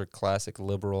guy. Those are classic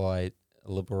liberal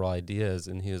ideas.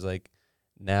 And he was like,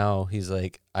 now he's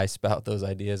like, I spout those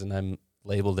ideas and I'm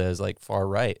labeled as like far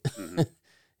right. Mm-hmm.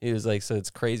 He was like, so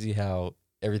it's crazy how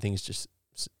everything's just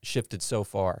shifted so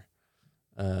far.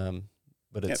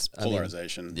 But it's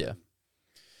polarization. Yeah.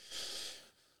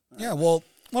 Well,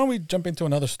 why don't we jump into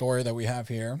another story that we have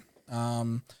here?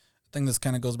 I think this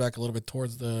kind of goes back a little bit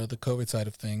towards the COVID side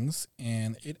of things.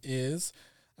 And it is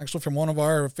actually from one of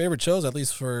our favorite shows, at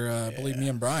least for, I believe, me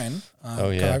and Brian.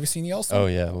 Have you seen Yellowstone? Oh,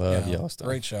 yeah. Love Yellowstone.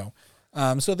 Great show.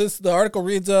 So the article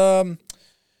reads,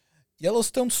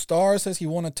 Yellowstone star says he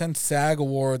won't attend SAG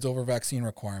Awards over vaccine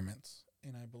requirements.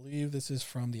 And I believe this is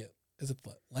from is it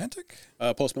the Atlantic?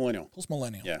 Post Millennial.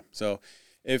 Yeah. So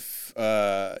if,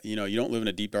 you know, you don't live in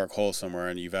a deep, dark hole somewhere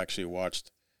and you've actually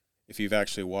watched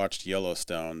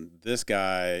Yellowstone, this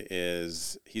guy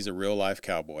he's a real life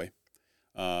cowboy.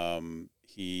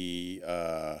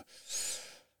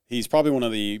 He's probably one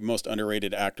of the most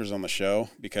underrated actors on the show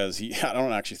because I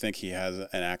don't actually think he has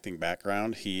an acting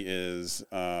background. He is,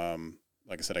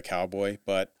 like I said, a cowboy.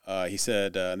 But he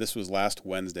said, this was last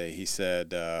Wednesday, he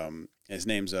said, His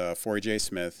name's Forey J.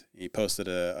 Smith. He posted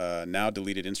a now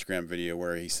deleted Instagram video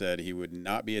where he said he would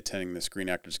not be attending the Screen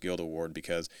Actors Guild Award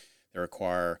because they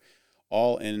require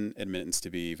all in admittance to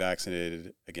be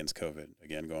vaccinated against COVID.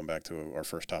 Again, going back to our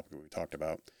first topic we talked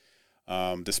about.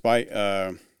 Despite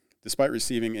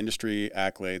receiving industry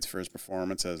accolades for his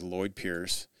performance as Lloyd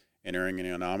Pierce, entering in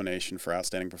a nomination for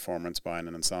Outstanding Performance by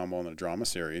an Ensemble in a Drama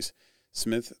Series,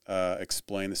 Smith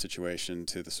explained the situation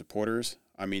to the supporters.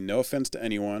 I mean, no offense to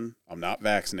anyone, I'm not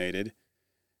vaccinated,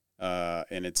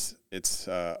 and it's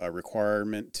a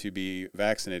requirement to be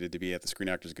vaccinated to be at the Screen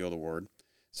Actors Guild Award.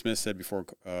 Smith said before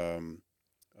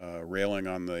railing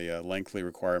on the lengthy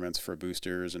requirements for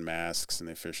boosters and masks and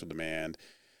the official demand.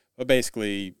 But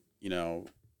basically,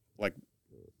 like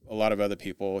a lot of other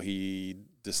people, he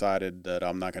decided that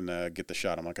I'm not going to get the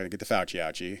shot. I'm not going to get the Fauci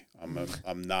ouchie.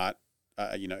 I'm not,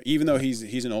 even though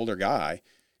he's an older guy,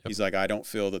 he's like, I don't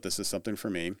feel that this is something for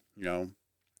me,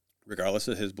 regardless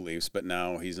of his beliefs. But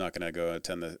now he's not going to go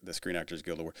attend the Screen Actors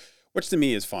Guild Award, which to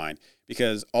me is fine,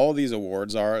 because all these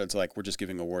awards it's like we're just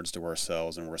giving awards to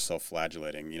ourselves and we're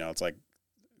self-flagellating. It's like,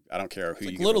 I don't care who it's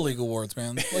like you Little League Awards,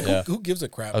 man. Like, who gives a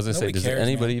crap? I was going to say, does cares,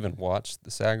 anybody man. even watch the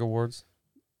SAG Awards?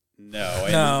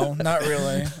 No, not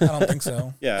really. I don't think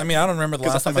so. Yeah. I mean, I don't remember the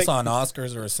last time I think- saw an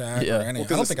Oscars or a SAG or any. I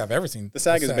don't think I've ever seen The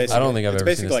SAG is a basically. I don't think I've it's ever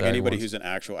basically seen a like SAG anybody Awards. who's an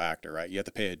actual actor, right? You have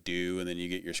to pay a due, and then you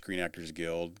get your Screen Actors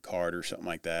Guild card or something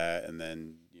like that, and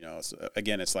then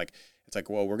again, it's like,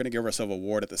 well, we're going to give ourselves an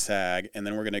award at the SAG, and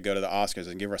then we're going to go to the Oscars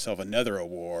and give ourselves another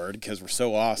award because we're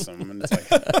so awesome. And it's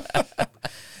like,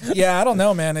 yeah, I don't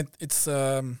know, man. It's.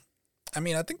 I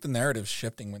mean, I think the narrative's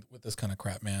shifting with this kind of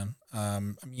crap, man. I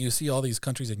mean, you see all these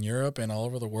countries in Europe and all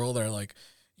over the world that are like,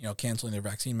 canceling their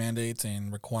vaccine mandates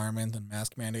and requirements and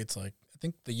mask mandates. Like, I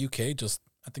think the UK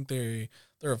I think they're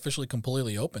officially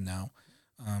completely open now.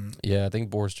 Yeah, I think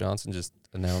Boris Johnson just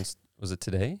announced, was it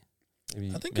today?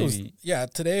 I think it was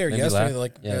today or maybe yesterday.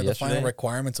 yesterday. The final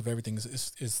requirements of everything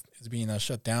is being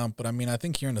shut down. But I mean, I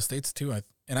think here in the States too.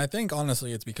 I think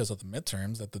honestly, it's because of the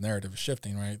midterms that the narrative is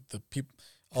shifting. Right, the people.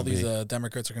 All these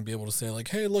Democrats are going to be able to say, like,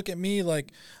 hey, look at me.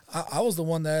 Like, I was the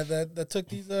one that took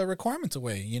these requirements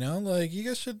away. Like, you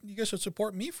guys should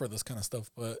support me for this kind of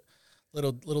stuff. But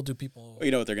little do people. well,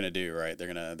 you know what they're going to do, right? They're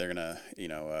gonna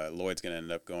Lloyd's going to end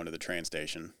up going to the train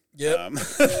station. Yep.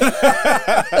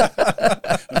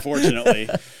 Unfortunately.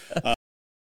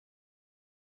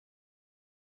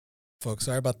 Folks,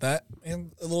 sorry about that.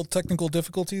 And a little technical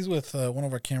difficulties with one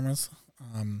of our cameras.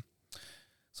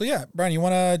 So, yeah, Brian, you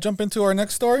want to jump into our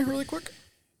next story really quick?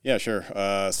 Yeah, sure.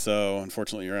 So,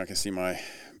 unfortunately, you're not going to see my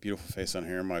beautiful face on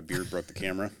here. My beard broke the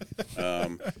camera.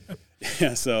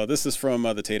 Yeah, so this is from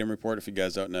the Tatum Report. If you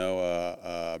guys don't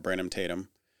know, Branham Tatum,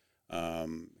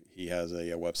 he has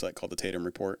a website called the Tatum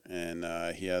Report,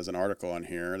 and he has an article on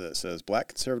here that says, Black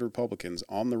conservative Republicans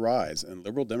on the rise, and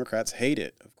liberal Democrats hate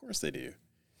it. Of course they do.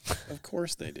 Of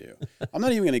course they do. I'm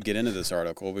not even going to get into this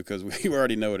article because we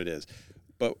already know what it is.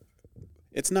 But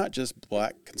it's not just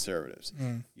black conservatives.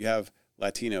 You have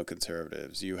Latino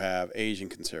conservatives. You have Asian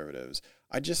conservatives.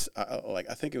 I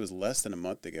think it was less than a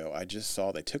month ago, I just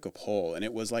saw they took a poll, and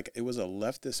it was a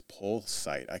leftist poll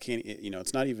site.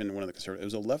 It's not even one of the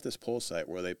conservatives. It was a leftist poll site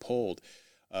where they polled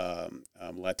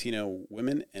Latino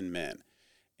women and men,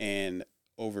 and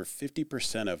over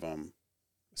 50% of them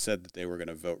said that they were going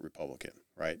to vote Republican,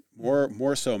 right?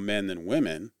 More so men than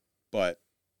women, but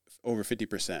over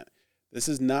 50%. This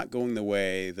is not going the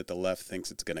way that the left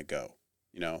thinks it's going to go.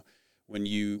 When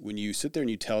you sit there and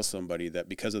you tell somebody that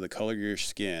because of the color of your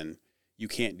skin, you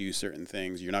can't do certain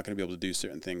things, you're not going to be able to do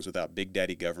certain things without big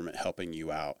daddy government helping you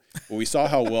out. Well, we saw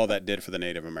how well that did for the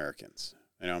Native Americans.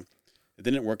 It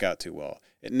didn't work out too well.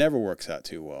 It never works out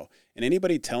too well. And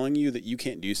anybody telling you that you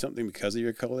can't do something because of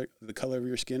the color of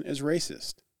your skin is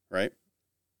racist, right?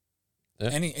 Yeah.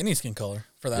 Any skin color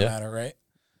for that matter, right?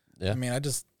 Yeah. I mean,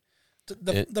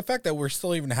 the fact that we're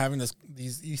still even having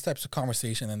these types of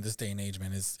conversation in this day and age,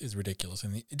 man, is ridiculous,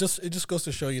 and it just goes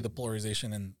to show you the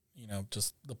polarization and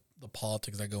just the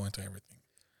politics that go into everything.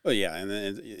 Well, yeah, and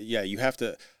then you have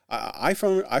to. I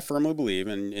firmly believe,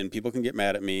 and people can get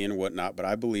mad at me and whatnot, but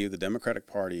I believe the Democratic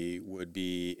Party would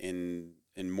be in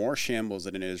more shambles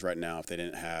than it is right now if they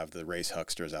didn't have the race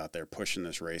hucksters out there pushing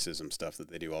this racism stuff that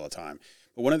they do all the time.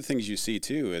 But one of the things you see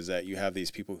too is that you have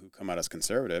these people who come out as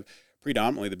conservative.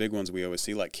 Predominantly, the big ones we always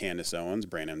see, like Candace Owens,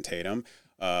 Branham Tatum,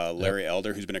 Larry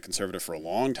Elder, who's been a conservative for a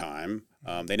long time.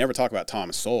 They never talk about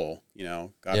Thomas Sowell.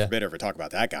 God forbid ever talk about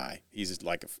that guy. He's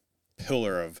like a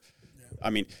pillar of.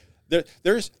 I mean,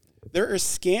 there's There are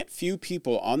scant few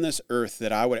people on this earth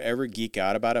that I would ever geek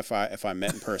out about if I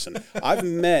met in person. I've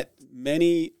met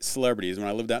many celebrities when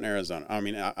I lived out in Arizona. I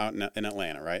mean, out in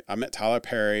Atlanta, right? I met Tyler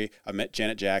Perry. I met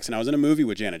Janet Jackson. I was in a movie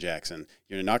with Janet Jackson.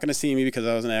 You're not going to see me because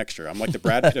I was an extra. I'm like the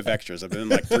Brad Pitt of extras. I've been in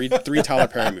like three Tyler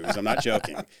Perry movies. I'm not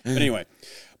joking. But anyway,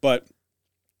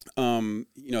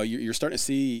 you're starting to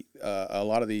see a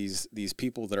lot of these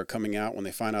people that are coming out when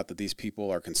they find out that these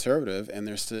people are conservative, and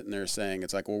they're sitting there saying,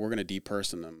 it's like, well, we're going to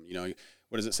deperson them.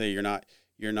 What does it say? You're not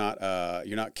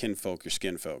kinfolk, you're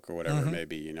skinfolk, or whatever it may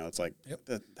be. It's like,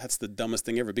 that's the dumbest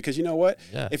thing ever. Because you know what?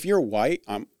 Yeah. If you're white,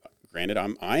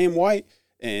 I am white,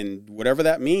 and whatever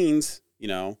that means,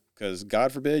 because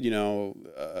God forbid,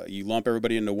 you lump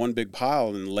everybody into one big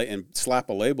pile and slap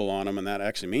a label on them, and that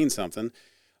actually means something.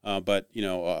 But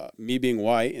me being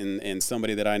white and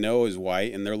somebody that I know is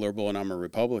white and they're liberal and I'm a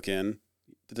Republican,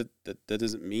 that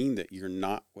doesn't mean that you're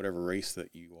not whatever race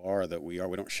that you are, that we are.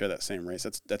 We don't share that same race.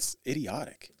 That's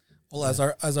idiotic. Well, as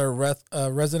our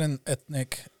resident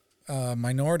ethnic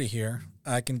minority here,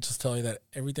 I can just tell you that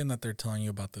everything that they're telling you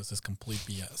about this is complete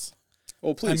BS.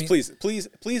 Well,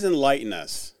 please enlighten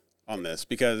us on this,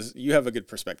 because you have a good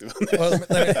perspective on this. Well,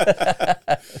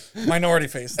 minority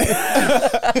face.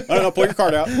 No, pull your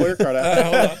card out. Hold on.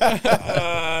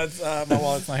 My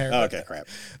wallet's not here. Okay, crap.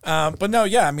 But no,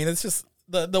 yeah, I mean, it's just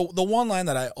the one line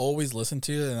that I always listen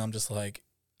to, and I'm just like,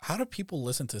 how do people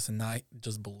listen to this and not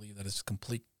just believe that it's just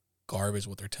complete garbage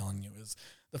what they're telling you? Is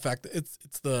the fact that it's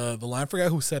the line, I forgot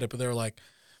who said it, but they're like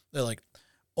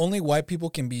only white people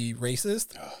can be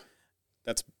racist.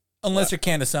 That's unless you're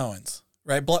Candace Owens.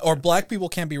 Right, or black people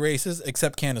can't be racist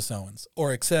except Candace Owens,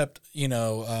 or except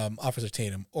Officer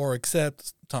Tatum, or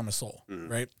except Thomas Sowell,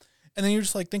 right? And then you're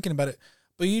just like thinking about it,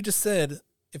 but you just said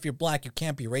if you're black you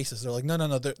can't be racist. They're like,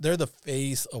 no, they're the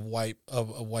face of white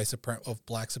black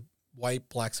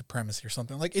supremacy or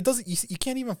something. Like it doesn't, you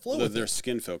can't even flow with it. They're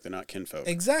skinfolk, they're not kinfolk.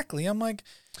 Exactly. I'm like,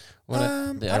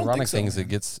 the ironic thing is it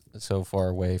gets so far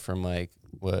away from like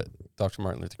what Dr.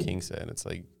 Martin Luther King said. It's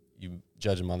like, you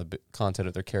judge them on the content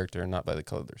of their character and not by the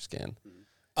color of their skin.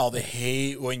 Oh, they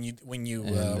hate when you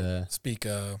speak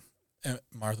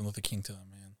Martin Luther King to them,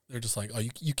 man. They're just like, oh,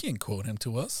 you can't quote him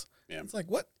to us. Yeah. It's like,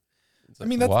 what? It's like, I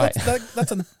mean,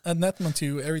 that's anathema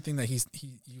to everything that he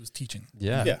was teaching.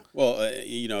 Yeah. Yeah. Well,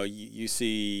 you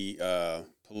see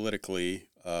politically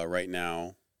right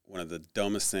now, one of the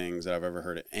dumbest things that I've ever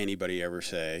heard anybody ever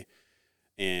say,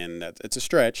 and it's a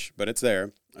stretch, but it's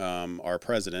there. Our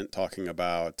president talking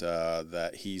about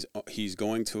that he's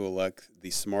going to elect the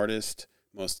smartest,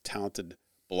 most talented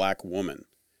black woman,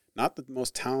 not the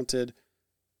most talented,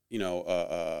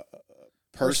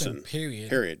 person.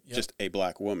 Period. Yep. Just a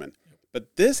black woman. Yep.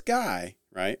 But this guy,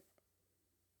 right?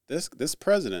 This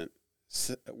president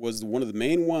was one of the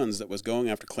main ones that was going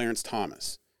after Clarence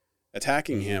Thomas,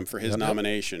 attacking him for his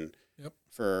nomination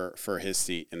for his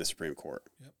seat in the Supreme Court.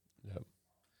 Yep.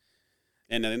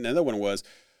 And another one was,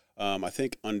 I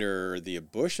think under the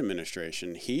Bush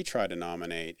administration, he tried to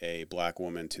nominate a black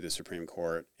woman to the Supreme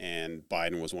Court, and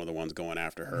Biden was one of the ones going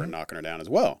after her and knocking her down as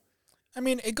well. I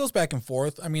mean, it goes back and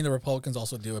forth. I mean, the Republicans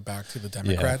also do it back to the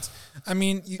Democrats. Yeah. I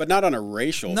mean, but not on a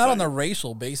racial. Not on a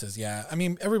racial basis. Yeah. I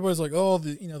mean, everybody's like, oh,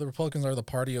 the Republicans are the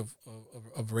party of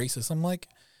racists. I'm like,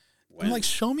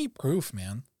 show me proof,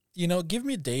 man. Give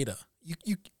me data.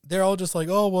 They're all just like,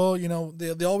 oh, well,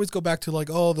 they always go back to like,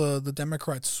 oh, the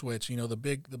Democrats switch,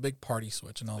 the big party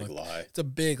switch and all that. Lie. It's a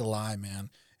big lie, man.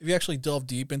 If you actually delve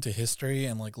deep into history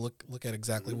and like look at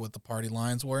exactly what the party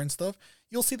lines were and stuff,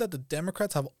 you'll see that the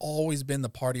Democrats have always been the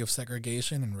party of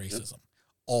segregation and racism. Yep.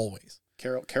 Always.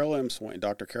 Carol M. Swain,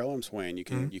 Dr. Carol M. Swain, you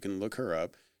can look her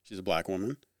up. She's a black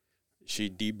woman.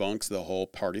 She debunks the whole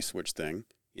party switch thing,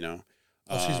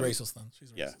 Oh, she's racist then.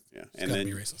 She's racist. Yeah. She's and then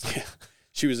be racist. Yeah.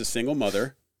 She was a single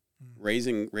mother,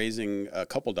 raising a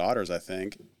couple daughters, I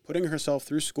think, putting herself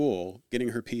through school, getting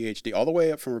her PhD, all the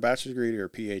way up from her bachelor's degree to her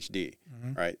PhD,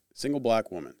 right? Single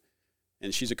black woman.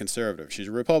 And she's a conservative. She's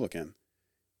a Republican,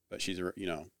 but she's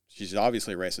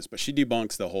obviously racist. But she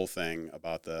debunks the whole thing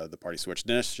about the party switch.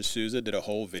 Dennis D'Souza did a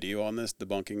whole video on this,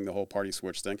 debunking the whole party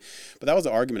switch thing. But that was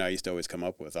the argument I used to always come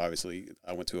up with. Obviously,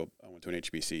 I went to an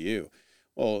HBCU.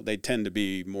 Well, they tend to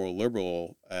be more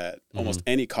liberal at almost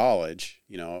any college,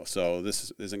 so this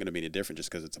isn't going to be any different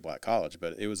just because it's a black college,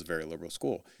 but it was a very liberal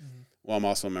school. Well, I'm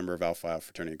also a member of Alpha Phi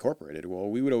Fraternity Incorporated. Well,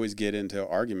 we would always get into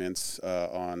arguments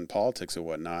on politics and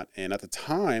whatnot, and at the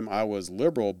time, I was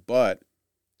liberal, but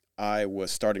I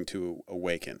was starting to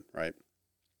awaken, right?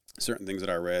 Certain things that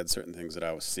I read, certain things that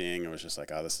I was seeing, I was just like,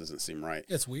 oh, this doesn't seem right.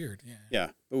 It's weird, yeah. Yeah,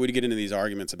 but we'd get into these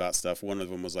arguments about stuff. One of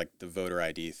them was like the voter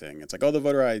ID thing. It's like, oh, the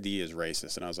voter ID is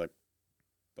racist. And I was like,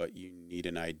 but you need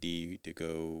an ID to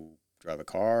go drive a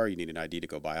car. You need an ID to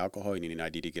go buy alcohol. You need an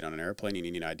ID to get on an airplane. You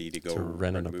need an ID to go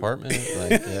rent an apartment.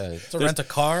 To rent a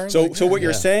car. So what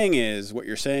you're saying is,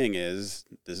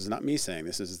 this is not me saying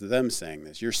this is them saying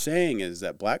this. You're saying is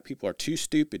that black people are too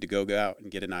stupid to go out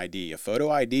and get an ID, a photo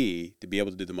ID, to be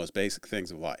able to do the most basic things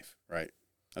of life, right?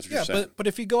 That's what you're saying. But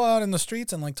if you go out in the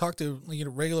streets and like talk to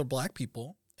regular black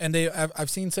people, and I've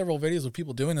seen several videos of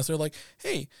people doing this. They're like,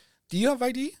 hey, do you have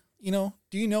ID? Do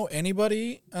you know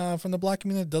anybody from the black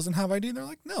community that doesn't have ID? And they're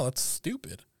like, no, that's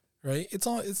stupid, right? It's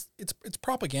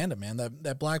propaganda, man.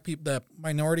 That black people, that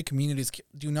minority communities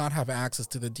do not have access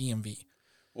to the DMV.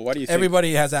 Well, why do you think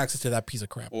everybody has access to that piece of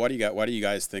crap? Well, why do you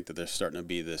guys think that there's starting to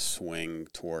be this swing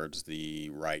towards the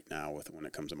right now when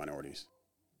it comes to minorities?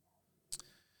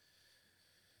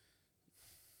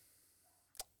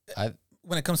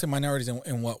 When it comes to minorities,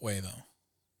 in what way though?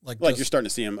 Like you're starting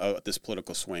to see this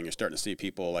political swing. You're starting to see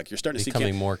people you're starting to see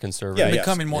becoming more conservative. Yeah,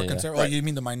 becoming more conservative. Right. Oh, you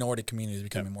mean the minority community is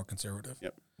becoming more conservative?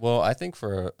 Yep. Well, I think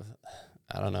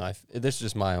I don't know. This is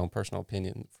just my own personal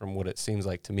opinion from what it seems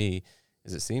like to me.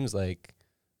 Is it seems like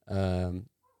the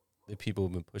people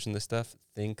who've been pushing this stuff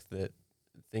think that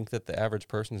the average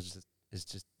person is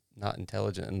just not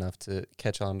intelligent enough to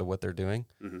catch on to what they're doing,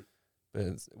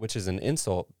 which is an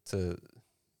insult to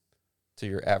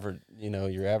your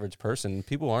average person.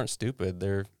 People aren't stupid.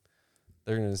 They're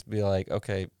going to be like,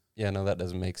 okay, yeah, no, that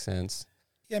doesn't make sense.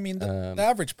 Yeah, I mean, the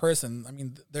average person, I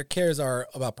mean, their cares are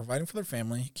about providing for their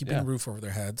family, keeping a roof over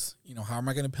their heads. How am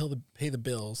I going to pay the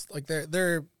bills? Like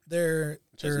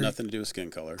which has nothing to do with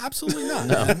skin color. Absolutely not.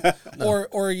 No.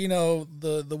 Or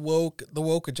the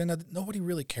woke agenda. Nobody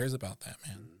really cares about that,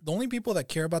 man. The only people that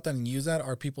care about that and use that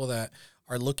are people that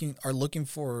are looking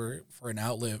for an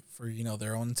outlet for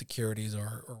their own insecurities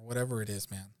or whatever it is,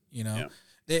 man.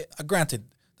 They granted,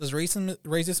 does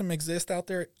racism exist out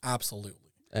there? Absolutely.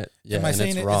 Am I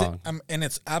saying it's wrong? And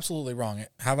it's absolutely wrong.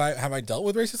 Have I dealt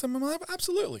with racism in my life?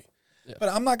 Absolutely. Yeah. But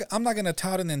I'm not going to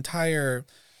tout an entire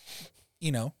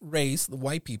race, the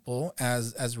white people,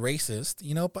 as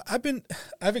racist. But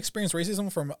I've experienced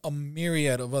racism from a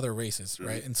myriad of other races,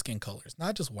 right, and skin colors,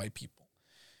 not just white people.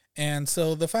 And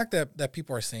so the fact that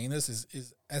people are saying this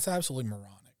is absolutely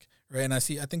moronic, right? And I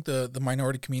think the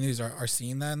minority communities are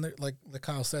seeing that, and like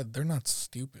Kyle said, they're not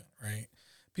stupid, right?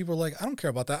 People are like, I don't care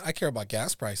about that. I care about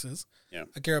gas prices. Yeah.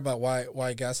 I care about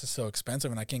why gas is so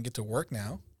expensive and I can't get to work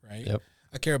now, right? Yep.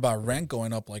 I care about rent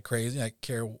going up like crazy. I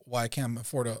care why I can't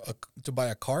afford to buy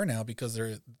a car now because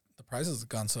the prices have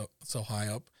gone so high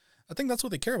up. I think that's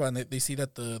what they care about, and they see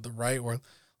that the right, or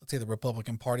let's say the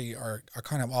Republican Party, are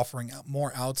kind of offering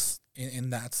more outs in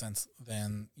that sense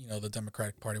than the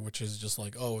Democratic Party, which is just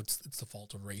like, oh, it's the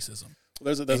fault of racism.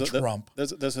 There's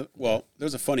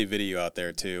a funny video out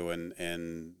there too,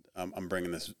 and I'm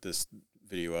bringing this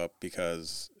video up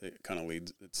because it kind of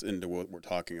it's into what we're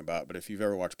talking about. But if you've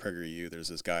ever watched PragerU, there's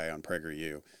this guy on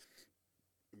PragerU.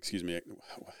 Excuse me, I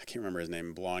can't remember his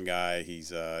name. Blonde guy.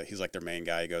 He's like their main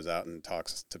guy. He goes out and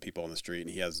talks to people on the street, and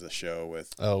he has the show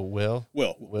with Will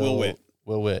Witt.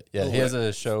 Will Witt. Yeah, he has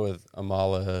a show with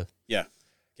Amala. Yeah.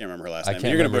 Can't remember her last name.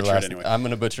 You're going to butcher it anyway. I'm going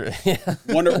to butcher it. Yeah.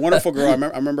 Wonderful girl. I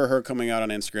remember her coming out on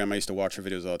Instagram. I used to watch her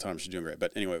videos all the time. She's doing great.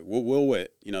 But anyway, Will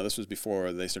Witt, this was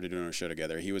before they started doing a show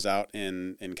together. He was out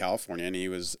in California, and he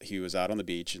was out on the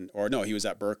beach, he was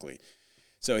at Berkeley.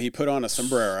 So he put on a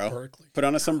sombrero,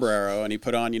 and he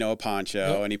put on, a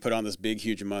poncho, and he put on this big,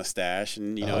 huge mustache,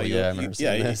 and he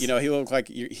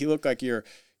looked like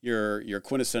your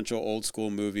quintessential old school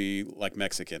movie, like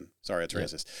Mexican. Sorry, it's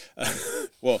racist.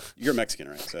 Well, you're Mexican,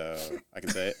 right? So I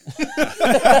can say it.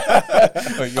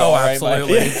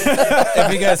 Absolutely.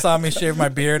 If you guys saw me shave my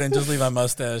beard and just leave my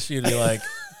mustache, you'd be like,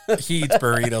 he eats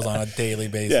burritos on a daily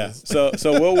basis. Yeah.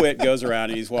 So Will Witt goes around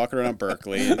and he's walking around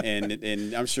Berkeley,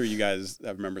 and I'm sure you guys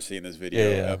remember seeing this video.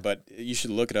 Yeah. But you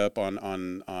should look it up on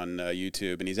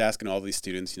YouTube. And he's asking all these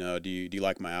students, do you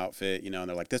like my outfit? And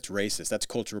they're like, that's racist. That's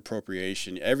cultural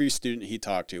appropriation. Every student he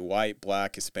talked to, white,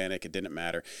 black, Hispanic, it didn't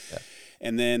matter. Yeah.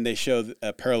 And then they showed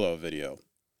a parallel video.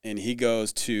 And he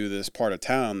goes to this part of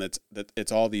town that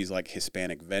it's all these like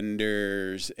Hispanic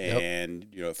vendors and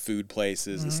food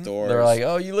places and stores. They're like,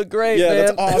 "Oh, you look great, man.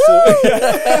 That's awesome."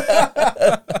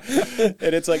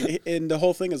 And it's like, and the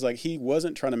whole thing is like, he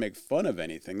wasn't trying to make fun of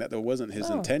anything. That wasn't his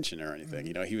intention or anything.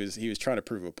 He was trying to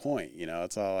prove a point.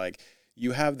 It's all like,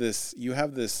 you have this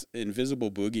invisible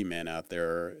boogeyman out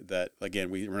there that, again,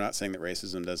 we're not saying that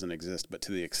racism doesn't exist, but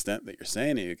to the extent that you're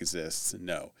saying it exists,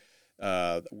 no.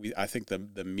 I think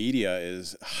the media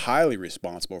is highly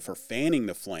responsible for fanning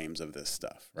the flames of this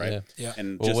stuff, right? Yeah.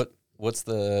 And what's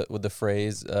the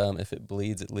phrase? If it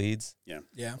bleeds, it leads. Yeah.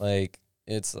 Yeah. Like,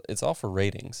 it's all for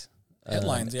ratings.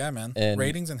 Headlines, yeah, man. and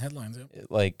Ratings and headlines. Yep.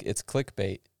 Like it's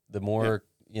clickbait. The more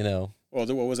you know. Well,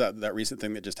 what was that recent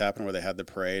thing that just happened where they had the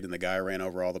parade and the guy ran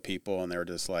over all the people and they were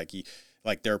just like,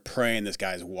 they're praying this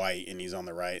guy's white and he's on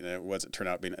the right, and it turned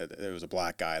out being it was a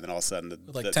black guy, and then all of a sudden the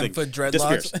 10-foot dreadlocks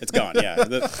disappears. It's gone. Yeah,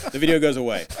 the video goes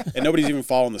away and nobody's even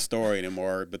following the story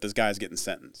anymore. But this guy's getting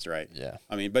sentenced, right? Yeah.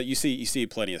 I mean, but you see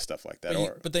plenty of stuff like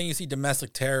that. But then you see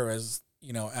domestic terrorists,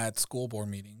 at school board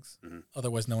meetings,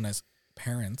 otherwise known as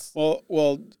parents.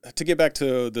 Well, to get back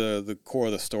to the core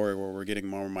of the story, where we're getting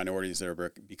more minorities that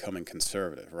are becoming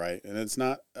conservative, right? And it's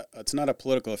not a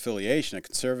political affiliation. A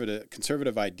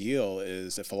conservative ideal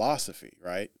is a philosophy,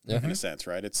 right? Yeah. In a sense,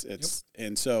 right? It's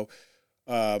and so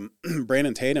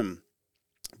Brandon Tatum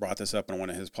brought this up on one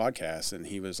of his podcasts, and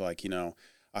he was like,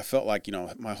 I felt like,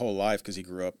 my whole life, because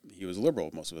he was liberal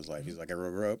most of his life. He's like, I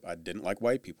grew up, I didn't like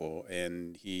white people.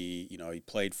 And he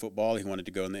played football. He wanted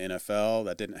to go in the NFL.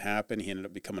 That didn't happen. He ended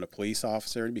up becoming a police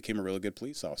officer and became a really good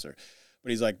police officer. But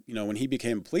he's like, when he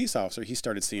became a police officer, he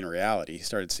started seeing reality. He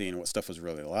started seeing what stuff was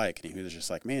really like. And he was just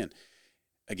like, man,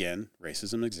 again,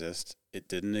 racism exists. It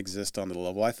didn't exist on the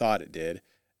level I thought it did.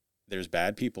 There's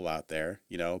bad people out there,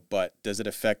 but does it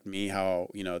affect me? How,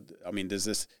 is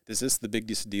this the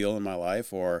biggest deal in my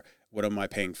life, or what am I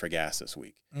paying for gas this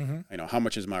week? Mm-hmm. How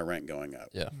much is my rent going up?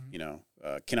 Yeah.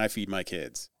 Can I feed my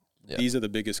kids? Yeah. These are the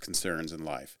biggest concerns in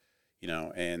life,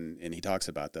 and he talks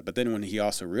about that. But then when he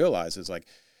also realizes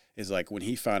is when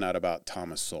he found out about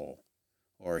Thomas Sowell,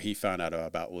 or he found out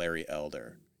about Larry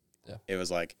Elder, it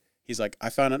was like, he's like, I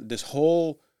found out this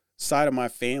whole side of my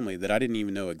family that I didn't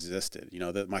even know existed.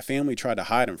 That my family tried to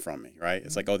hide them from me, right?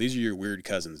 It's like, oh, these are your weird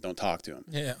cousins. Don't talk to them.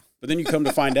 Yeah. But then you come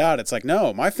to find out, it's like,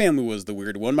 no, my family was the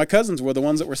weird one. My cousins were the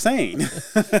ones that were sane.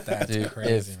 That's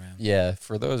crazy, man. Yeah,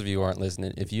 for those of you who aren't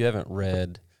listening, if you haven't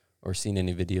read or seen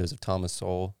any videos of Thomas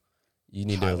Sowell, you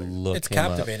need to look It's him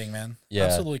captivating, up. man. Yeah.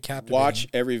 Absolutely captivating. Watch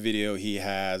every video he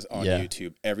has on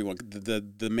YouTube. Everyone,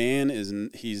 the man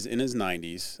he's in his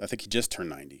 90s. I think he just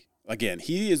turned 90. Again,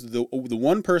 he is the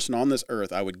one person on this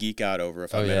earth I would geek out over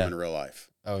if I met him in real life.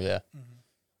 Oh yeah.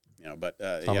 But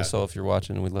Thomas Sowell, if you're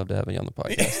watching, we'd love to have you on the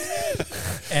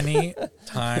podcast. Any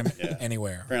time,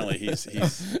 anywhere. Apparently, he's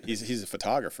a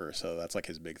photographer, so that's like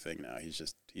his big thing now.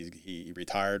 He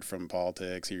retired from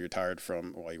politics. He retired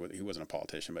from he wasn't a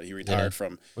politician, but he retired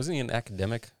from. Wasn't he an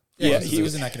academic? Yeah, he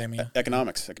was in academia.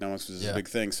 Economics was his big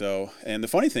thing. So, and the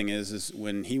funny thing is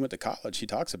when he went to college, he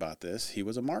talks about this. He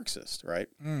was a Marxist, right?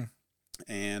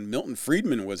 And Milton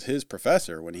Friedman was his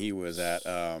professor when he was at,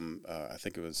 I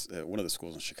think it was one of the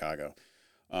schools in Chicago.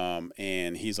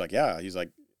 And he's like, I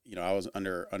was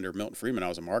under Milton Friedman. I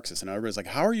was a Marxist. And everybody's like,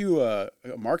 how are you a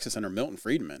Marxist under Milton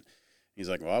Friedman? He's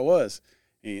like, well, I was.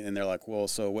 And they're like, well,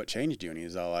 so what changed you? And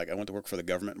he's all like, I went to work for the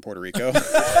government in Puerto Rico.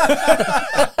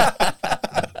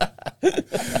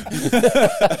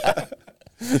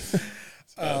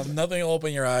 Nothing will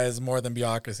open your eyes more than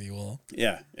bureaucracy will.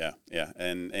 Yeah.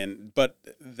 But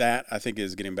that, I think,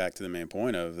 is getting back to the main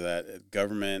point of that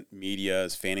government media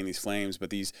is fanning these flames, but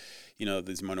these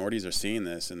minorities are seeing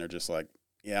this and they're just like,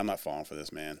 yeah, I'm not falling for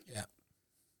this, man. Yeah.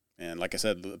 And like I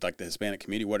said, like the Hispanic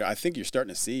community, what I think you're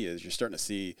starting to see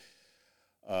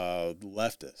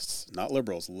leftists, not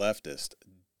liberals, leftists,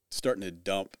 starting to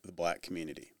dump the black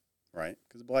community, right?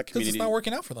 Because the black community, it's not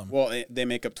working out for them. Well, they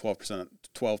make up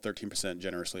 13%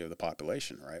 generously of the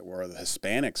population, right? Where the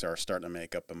Hispanics are starting to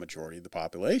make up a majority of the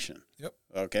population. Yep.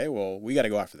 Okay, well, we got to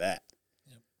go after that.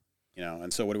 Yep.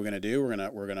 And so what are we going to do? We're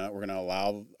gonna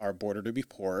allow our border to be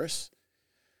porous.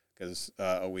 Because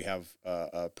we have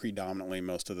predominantly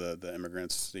most of the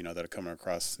immigrants, that are coming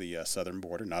across the southern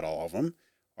border, not all of them,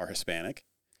 are Hispanic.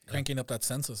 Cranking up that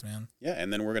census, man. Yeah,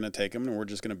 and then we're going to take them and we're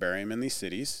just going to bury them in these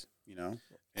cities,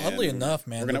 Oddly enough,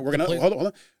 man. We're gonna hold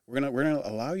on. We're gonna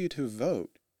allow you to vote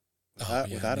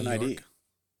without an ID,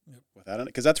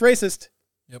 because that's racist.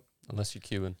 Yep. Unless you're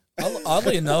Cuban.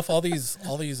 Oddly enough, all these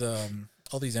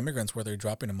immigrants, where they're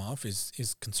dropping them off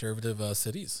is conservative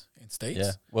cities and states.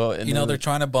 Yeah. Well, they're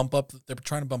trying to bump up. They're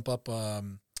trying to bump up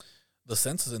the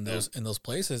census in those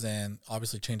places, and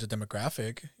obviously change the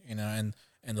demographic. And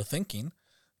the thinking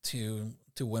to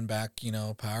win back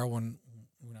power when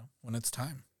it's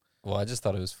time. Well, I just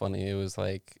thought it was funny. It was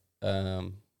like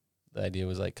the idea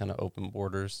was like kind of open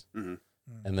borders, and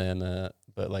then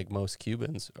but like most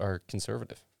Cubans are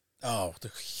conservative. Oh,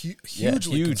 they're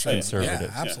hugely conservative.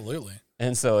 Yeah, absolutely.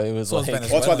 And so it was like, well,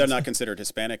 that's why they're not considered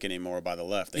Hispanic anymore by the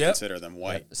left. They consider them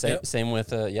white. Same with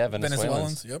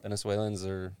Venezuelans. Yep. Venezuelans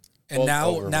are, and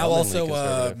now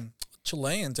also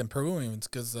Chileans and Peruvians,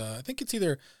 because I think it's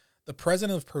either the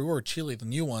president of Peru or Chile, the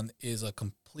new one, is a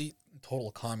complete total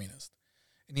communist.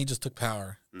 and he just took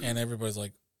power, and everybody's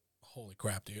like, "Holy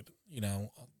crap, dude! You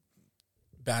know,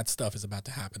 bad stuff is about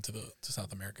to happen to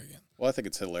South America again." Well, I think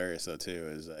it's hilarious though too,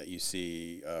 is that you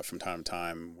see from time to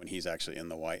time when he's actually in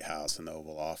the White House in the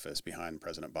Oval Office behind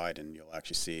President Biden, you'll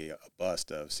actually see a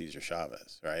bust of Cesar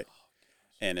Chavez, right?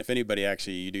 And if anybody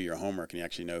actually, you do your homework and you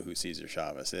actually know who Cesar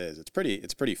Chavez is, it's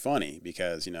pretty funny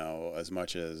because, you know, as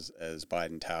much as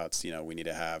Biden touts, you know, we need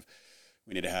to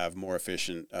have more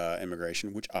efficient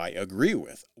immigration, which I agree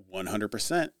with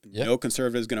 100%. Yep. No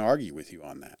conservative is going to argue with you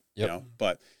on that, Yep. you know,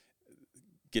 but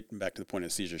getting back to the point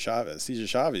of Cesar Chavez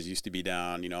used to be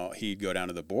down, you know, he'd go down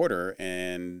to the border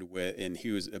and he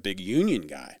was a big union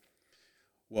guy.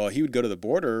 Well, he would go to the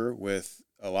border with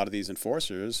a lot of these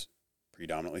enforcers,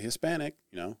 predominantly Hispanic,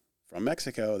 you know, from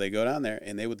Mexico. They go down there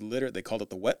and they called it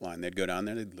the wet line. They'd go down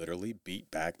there and they'd literally beat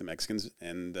back the Mexicans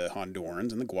and the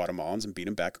Hondurans and the Guatemalans and beat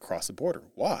them back across the border.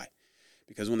 Why?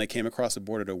 Because when they came across the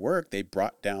border to work, they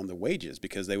brought down the wages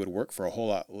because they would work for a whole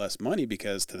lot less money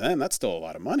because to them, that's still a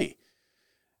lot of money.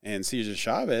 And Cesar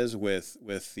Chavez with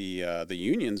the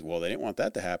unions, well, they didn't want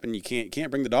that to happen. You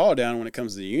can't bring the dollar down when it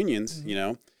comes to the unions, you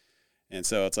know. And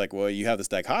so it's like, well, you have this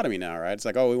dichotomy now, right? It's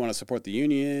like, oh, we want to support the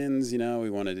unions, you know, we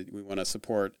want to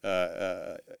support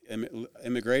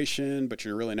immigration, but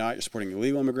you're really not. You're supporting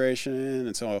illegal immigration,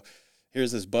 and so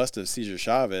here's this bust of Cesar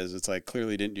Chavez. It's like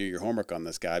clearly didn't do your homework on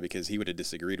this guy because he would have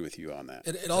disagreed with you on that.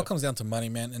 It all comes down to money,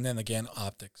 man, and then again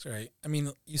optics, right? I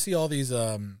mean, you see all these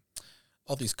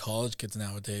college kids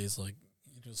nowadays, like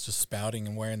just spouting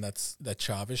and wearing that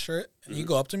Chavez shirt, and you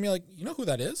go up to me like, you know who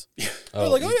that is? They're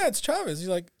like, oh yeah, it's Chavez. He's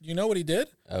like, you know what he did?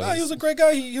 He was a great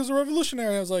guy. He was a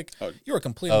revolutionary. I was like, you're a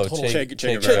complete total Che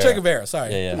Guevara.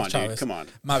 Sorry, yeah. Come on, Chavez. dude. Come on.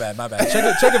 My bad.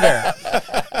 Che Guevara.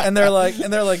 and they're like,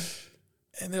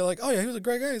 oh yeah, he was a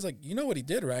great guy. He's like, you know what he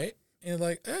did, right? And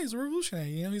like, hey, he's a revolutionary.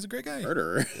 You know, he's a great guy.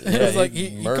 Murderer. It's like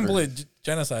he completed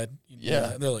genocide.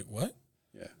 Yeah. They're like, what?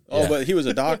 Yeah. Oh, but he was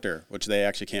a doctor, which they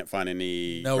actually can't find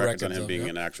any records on him being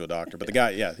an actual doctor. But the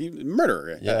guy, he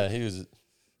murderer. Yeah, he was.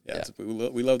 Yeah,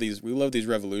 we love these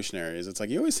revolutionaries. It's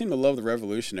like you always seem to love the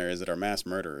revolutionaries that are mass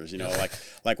murderers. You know,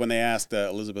 like when they asked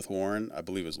Elizabeth Warren, I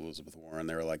believe it was Elizabeth Warren.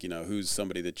 They were like, you know, who's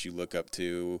somebody that you look up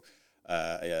to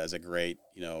as a great,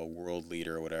 you know, world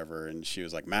leader or whatever, and she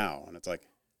was like Mao, and it's like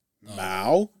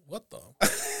Mao. What the?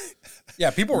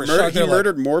 Yeah, people were shocked. He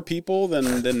murdered more people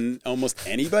than almost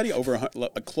anybody.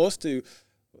 Close to.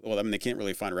 Well, I mean, they can't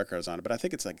really find records on it, but I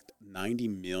think it's like 90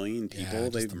 million people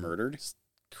they've murdered.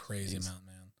 Crazy amount,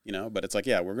 man. You know, but it's like,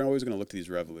 we're always going to look to these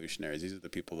revolutionaries. These are the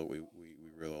people that we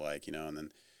really like, you know. And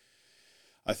then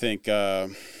I think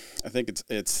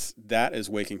it's that is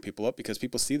waking people up because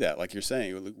people see that, like you're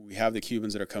saying, we have the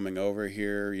Cubans that are coming over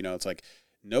here. You know, it's like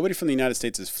nobody from the United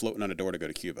States is floating on a door to go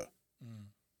to Cuba,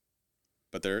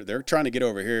 but they're trying to get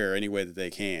over here any way that they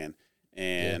can,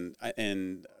 and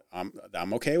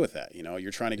I'm okay with that. You know,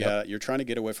 you're trying to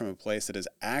get away from a place that is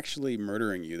actually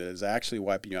murdering you, that is actually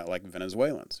wiping you out, like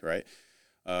Venezuelans, right?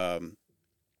 I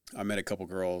met a couple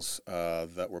girls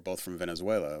that were both from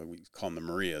Venezuela. We call them the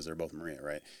Marias. They're both Maria,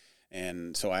 right?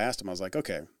 And so I asked them, I was like,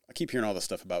 okay, I keep hearing all this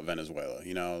stuff about Venezuela,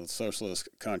 you know, socialist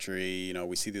country, you know,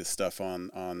 we see this stuff on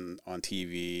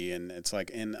TV, and it's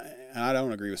like, and I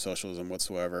don't agree with socialism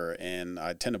whatsoever, and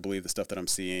I tend to believe the stuff that I'm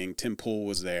seeing. Tim Pool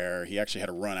was there. He actually had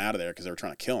to run out of there because they were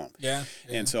trying to kill him. Yeah.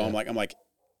 And so I'm like,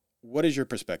 what is your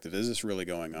perspective? Is this really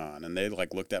going on? And they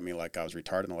like looked at me like I was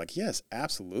retarded, and they're like, yes,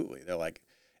 absolutely. They're like,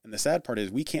 and the sad part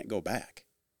is we can't go back.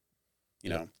 You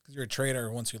know, because you're a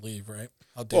traitor once you leave, right?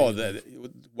 How dare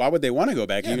you? Why would they want to go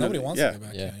back? Yeah, nobody wants to go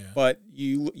back. Yeah. But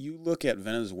you look at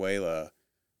Venezuela,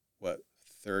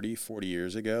 30, 40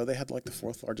 years ago, they had like the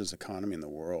fourth largest economy in the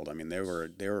world. I mean, they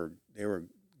were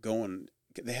going.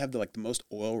 They have the most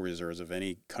oil reserves of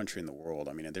any country in the world.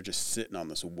 I mean, they're just sitting on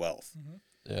this wealth. Mm-hmm.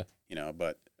 Yeah. You know,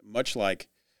 but much like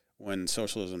when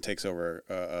socialism takes over,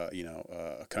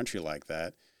 a country like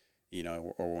that. You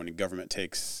know, or when a government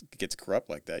gets corrupt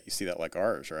like that, you see that like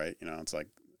ours, right? You know, it's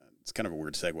kind of a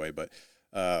weird segue, but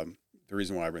the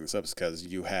reason why I bring this up is because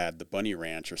you had the Bunny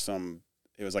Ranch it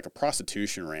was like a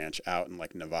prostitution ranch out in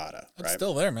like Nevada, right? It's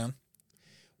still there, man.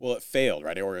 Well, it failed,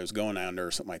 right? Or it was going under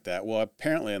or something like that. Well,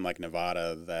 apparently in like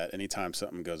Nevada, that anytime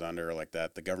something goes under like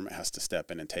that, the government has to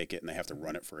step in and take it, and they have to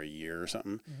run it for a year or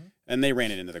something. Mm-hmm. And they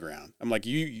ran it into the ground. I'm like,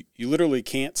 you literally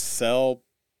can't sell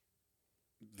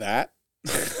that.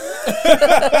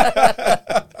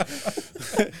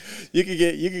 you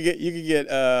could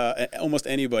get almost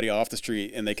anybody off the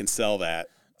street and they can sell that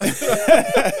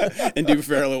and do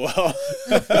fairly well.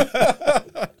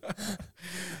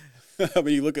 I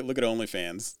mean, you look at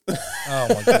OnlyFans. Oh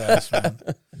my gosh, man.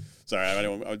 Sorry,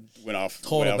 I went off.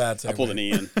 Total bad segue. I pulled an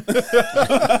Ian.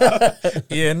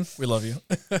 Ian, we love you.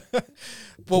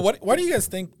 But why do you guys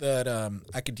think that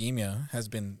academia has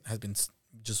been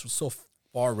just so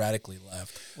far radically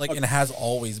left? Like, and it has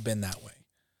always been that way.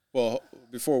 Well,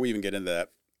 before we even get into that,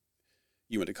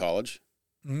 you went to college,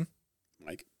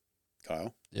 Mike,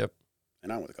 Kyle. Yep.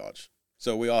 And I went to college,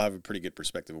 so we all have a pretty good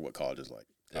perspective of what college is like.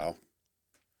 Kyle.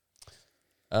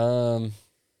 I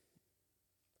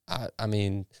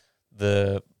mean,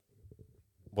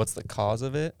 what's the cause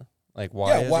of it? Like,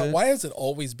 why? Yeah, why has it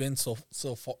always been so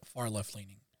far left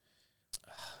leaning?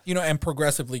 You know, and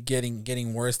progressively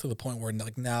getting worse to the point where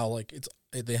like now, like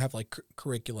they have like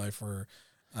curriculum for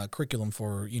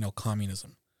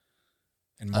communism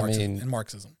and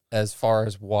Marxism. As far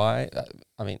as why,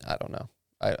 I mean, I don't know.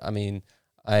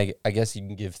 I guess you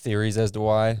can give theories as to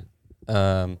why,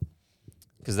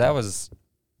 because that was.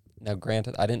 Now,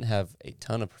 granted, I didn't have a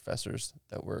ton of professors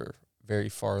that were very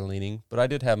far-leaning, but I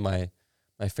did have my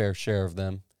fair share of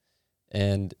them,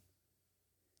 and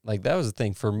like that was the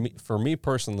thing for me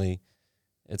personally.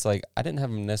 It's like I didn't have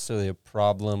necessarily a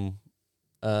problem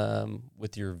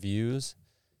with your views,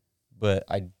 but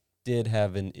I did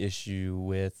have an issue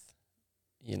with,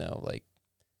 like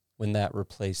when that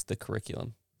replaced the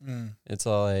curriculum. It's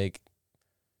like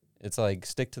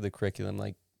stick to the curriculum,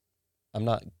 like. I'm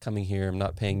not coming here. I'm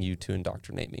not paying you to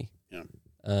indoctrinate me. Yeah.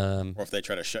 Or if they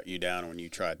try to shut you down when you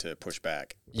try to push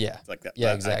back. Yeah. It's like that.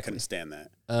 Yeah, exactly. I couldn't stand that.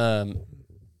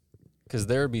 Because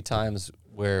there would be times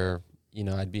where,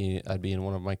 I'd be in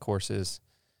one of my courses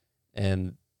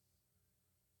and,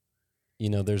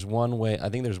 there's one way, I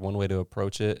think there's one way to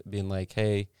approach it, being like,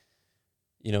 hey,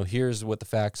 here's what the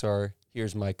facts are.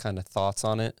 Here's my kind of thoughts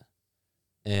on it.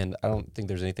 And I don't think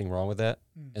there's anything wrong with that.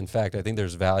 In fact, I think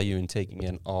there's value in taking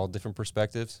in all different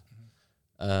perspectives.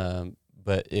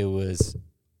 But it was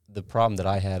the problem that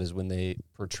I had is when they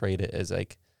portrayed it as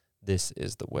like, this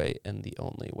is the way and the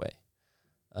only way.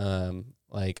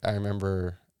 Like I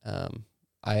remember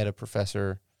I had a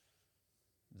professor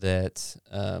that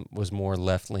was more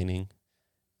left-leaning,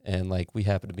 and like we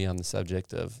happened to be on the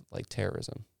subject of like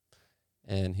terrorism.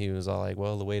 And he was all like,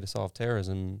 well, the way to solve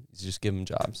terrorism is just give them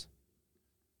jobs.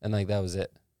 And like that was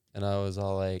it. And I was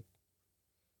all like,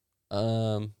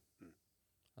 I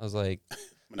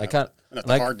kind of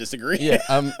hard disagree. Yeah,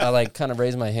 I like kind of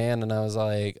raised my hand and I was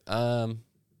like, I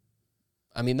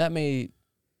mean that may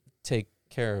take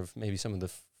care of maybe some of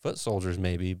the foot soldiers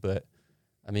maybe, but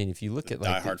I mean if you look at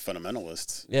like diehard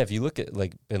fundamentalists. Yeah, if you look at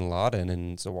like Bin Laden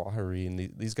and Zawahiri and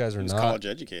these guys are not college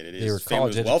educated. They were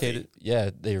college educated.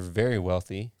 Yeah, they were very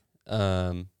wealthy.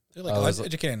 They're like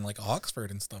educated in like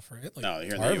Oxford and stuff, right? Like no,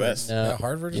 here Harvard. in the U.S. Yeah,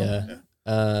 Harvard. Yeah.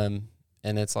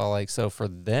 And it's all like, so for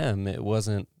them, it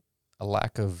wasn't a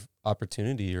lack of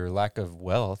opportunity or lack of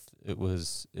wealth. It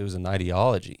was an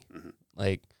ideology. Mm-hmm.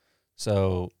 Like,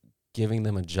 so giving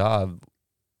them a job,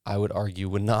 I would argue,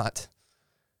 would not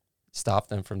stop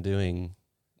them from doing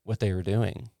what they were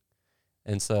doing.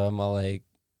 And so I'm all like,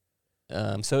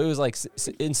 so it was like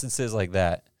instances like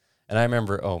that. And I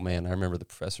remember the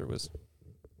professor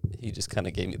he just kind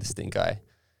of gave me the stink eye.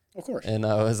 Of course. And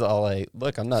I was all like,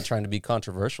 look, I'm not trying to be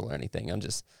controversial or anything.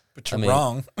 But you're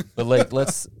wrong. But like,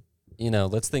 let's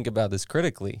think about this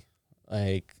critically.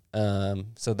 Like,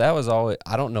 so that was all,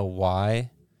 I don't know why.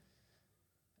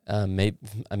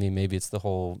 Maybe it's the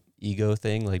whole ego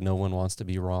thing. Like no one wants to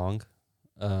be wrong.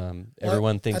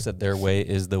 Everyone thinks that their way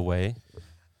is the way.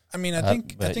 I mean, I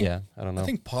think, I don't know. I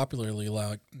think popularly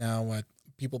like now what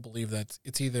people believe that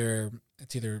it's either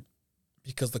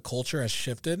because the culture has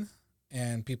shifted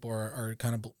and people are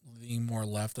kind of leaning more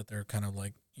left, that they're kind of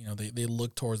like, they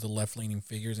look towards the left-leaning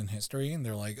figures in history and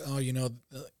they're like, oh,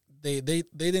 they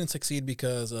didn't succeed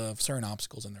because of certain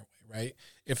obstacles in their way, right?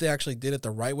 If they actually did it the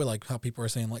right way, like how people are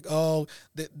saying like, oh,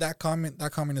 that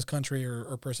communist country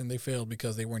or person, they failed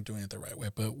because they weren't doing it the right way,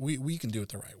 but we can do it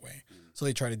the right way. So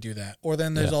they try to do that. Or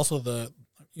then there's also the,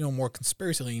 more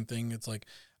conspiracy-leaning thing. It's like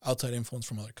outside influence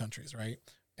from other countries, right?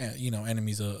 And,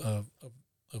 enemies of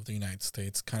the United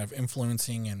States kind of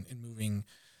influencing and moving,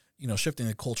 shifting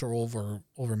the culture over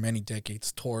many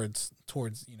decades towards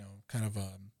kind of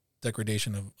a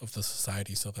degradation of the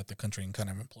society so that the country can kind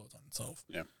of implode on itself.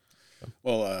 Yeah.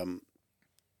 Well,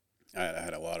 I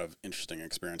had a lot of interesting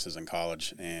experiences in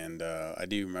college, and I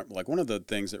do remember, like, one of the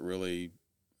things that really,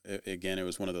 again, it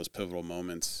was one of those pivotal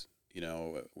moments,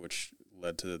 which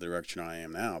led to the direction I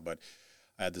am now. But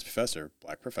I had this professor,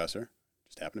 black professor,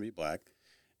 just happened to be black,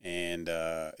 and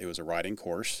it was a writing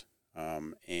course.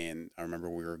 And I remember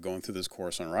we were going through this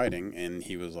course on writing, and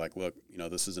he was like, look,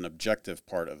 this is an objective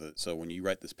part of it. So when you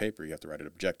write this paper, you have to write it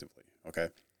objectively, okay?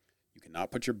 You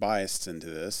cannot put your bias into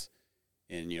this.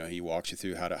 and he walks you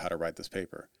through how to write this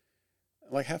paper.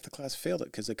 Like half the class failed it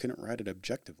because they couldn't write it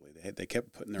objectively. They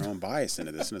kept putting their own bias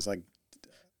into this, and it's like,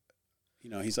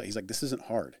 he's like, this isn't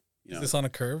hard. Is this on a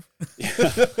curve?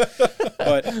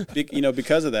 But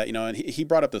because of that, and he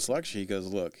brought up this lecture. He goes,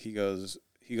 look, he goes,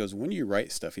 when you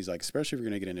write stuff, he's like, especially if you're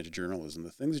going to get into journalism,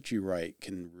 the things that you write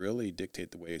can really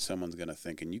dictate the way someone's going to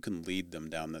think, and you can lead them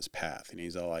down this path. And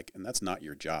he's all like, and that's not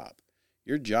your job.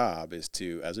 Your job is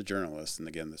to, as a journalist, and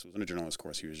again, this wasn't a journalist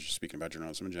course. He was just speaking about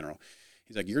journalism in general.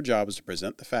 He's like, your job is to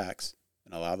present the facts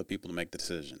and allow the people to make the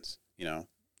decisions,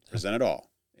 present it all.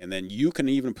 And then you can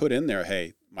even put in there,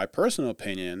 hey, my personal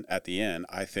opinion at the end,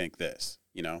 I think this,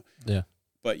 Yeah.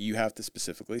 But you have to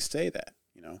specifically say that,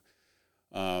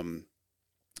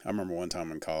 I remember one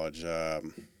time in college, I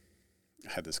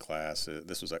had this class,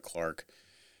 this was at Clark,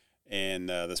 and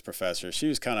this professor, she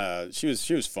was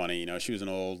funny, she was an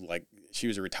old, she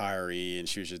was a retiree, and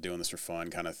she was just doing this for fun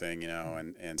kind of thing,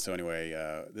 and so anyway,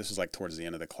 this was like towards the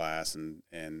end of the class, and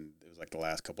it was like the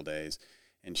last couple days,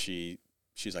 and she's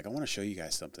like, I want to show you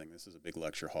guys something. This is a big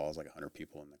lecture hall. It's like 100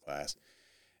 people in the class.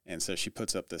 And so she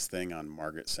puts up this thing on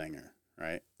Margaret Sanger,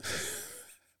 right?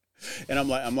 And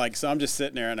I'm like, so I'm just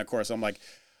sitting there, and of course I'm like,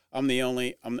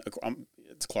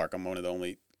 it's Clark. I'm one of the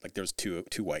only, there was two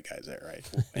white guys there, right?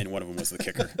 And one of them was the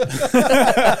kicker.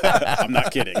 I'm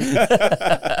not kidding.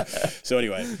 So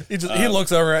anyway. He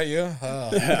looks over at you.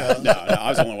 Oh, no, I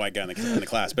was the only white guy in the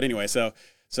class. But anyway, so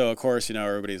of course,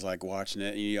 everybody's like watching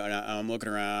it, and I'm looking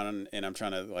around and I'm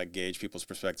trying to gauge people's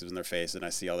perspectives in their face, and I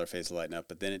see all their faces lighting up,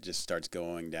 but then it just starts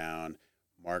going down.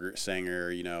 Margaret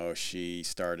Sanger, she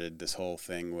started this whole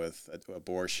thing with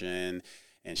abortion,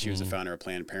 and she was the founder of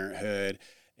Planned Parenthood.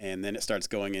 And then it starts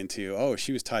going into,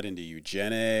 she was tied into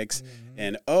eugenics,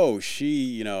 and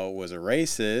she, was a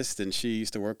racist, and she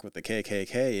used to work with the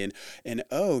KKK, and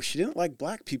she didn't like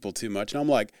black people too much. And I'm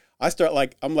like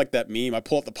that meme. I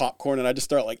pull up the popcorn and I just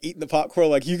start eating the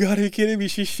popcorn. Like, you gotta be kidding me?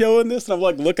 She's showing this, and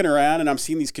I'm looking around, and I'm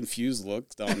seeing these confused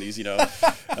looks on these, to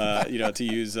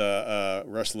use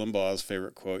Rush Limbaugh's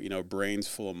favorite quote, brains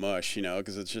full of mush,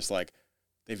 because it's just like,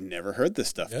 they've never heard this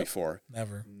stuff before.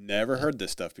 Never heard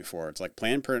this stuff before. It's like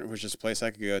Planned Parenthood was just a place I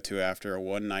could go to after a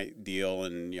one-night deal,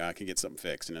 and I can get something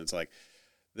fixed. And it's like,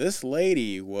 this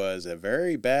lady was a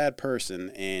very bad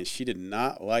person, and she did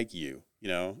not like you,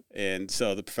 And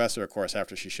so the professor, of course,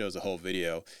 after she shows the whole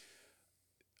video,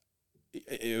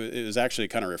 it was actually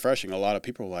kind of refreshing. A lot of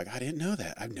people were like, I didn't know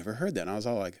that. I've never heard that. And I was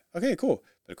all like, okay, cool.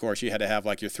 But of course, you had to have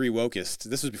your three wokeists.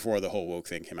 This was before the whole woke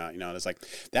thing came out. And it's like,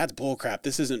 that's bullcrap.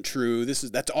 This isn't true.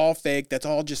 That's all fake.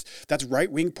 That's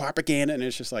right-wing propaganda. And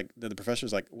it's just like, the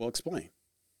professor's like, well, explain.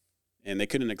 And they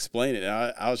couldn't explain it.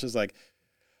 And I was just like,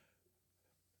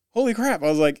 holy crap.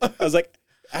 I was like,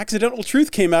 accidental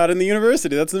truth came out in the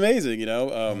university. That's amazing,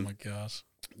 oh my gosh.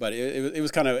 But it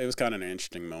was kind of an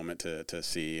interesting moment to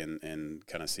see and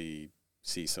kind of see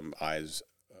some eyes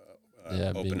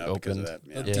open up because of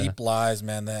that. The deep lies,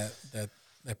 man, that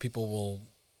people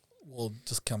will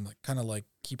just kind of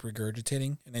keep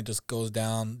regurgitating, and it just goes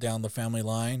down the family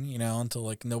line,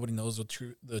 until nobody knows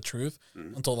the truth,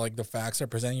 until the facts are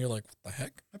presented. You're like, what the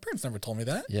heck? My parents never told me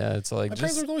that. Yeah, it's like my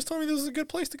parents were always telling me this is a good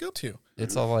place to go to.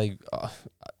 It's all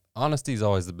honesty is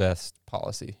always the best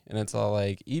policy, and it's all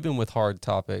even with hard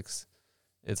topics,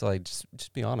 it's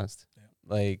just be honest.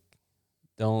 Yeah.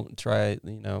 Don't try,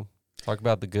 talk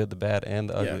about the good, the bad, and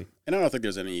the ugly. And I don't think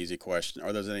there's any easy question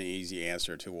or there's any easy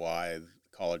answer to why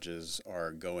colleges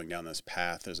are going down this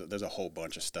path. There's a whole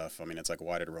bunch of stuff. I mean, it's like,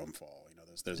 why did Rome fall?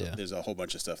 There's a whole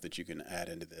bunch of stuff that you can add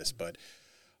into this, but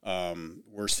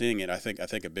we're seeing it. I think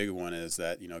a big one is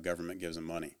that government gives them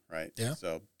money, right? Yeah.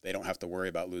 So they don't have to worry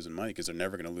about losing money because they're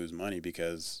never going to lose money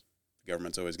because the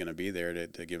government's always going to be there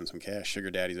to give them some cash.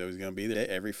 Sugar daddy's always going to be there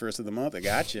every first of the month. I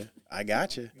got you.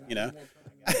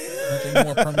 Nothing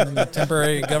more permanent than the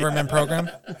temporary government program,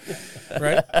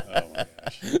 right? Oh my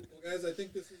gosh.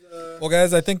 Well,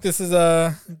 guys, I think this is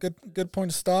a good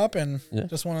point to stop, and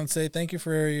just want to say thank you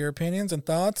for your opinions and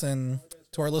thoughts, and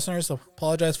to our listeners,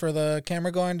 apologize for the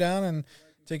camera going down and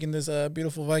taking this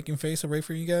beautiful Viking face away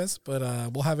for you guys, but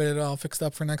we'll have it all fixed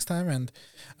up for next time. And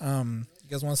you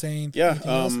guys want to say anything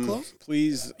else to close?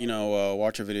 Please,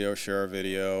 watch a video, share a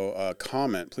video,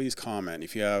 comment. Please comment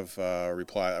if you have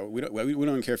reply. We don't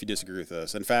even care if you disagree with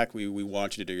us. In fact, we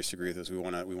want you to disagree with us. We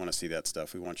want to see that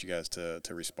stuff. We want you guys to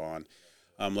respond.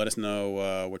 Let us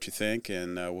know what you think,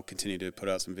 and we'll continue to put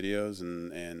out some videos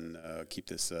and keep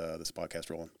this podcast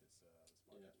rolling.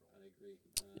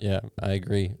 Yeah, I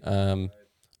agree.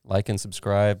 Like and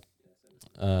subscribe.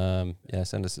 Send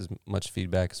us as much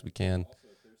feedback as we can.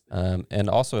 And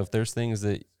also, if there's things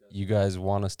that you guys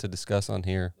want us to discuss on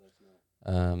here,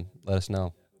 let us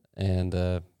know. And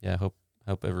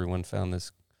hope everyone found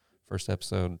this first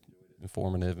episode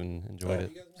informative and enjoyed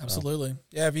it. Absolutely.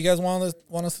 Yeah, if you guys want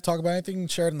us to talk about anything,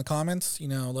 share it in the comments.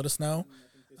 Let us know.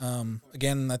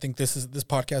 Again, I think this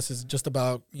podcast is just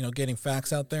about getting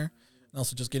facts out there, and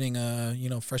also just getting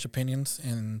fresh opinions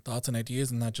and thoughts and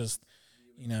ideas, and not just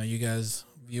you guys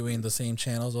viewing the same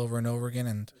channels over and over again.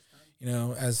 And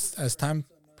as time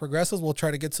progresses, we'll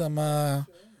try to get some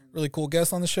really cool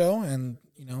guests on the show, and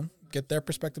get their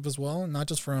perspective as well, and not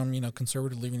just from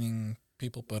conservative leaning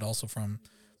people, but also from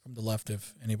the left,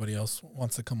 if anybody else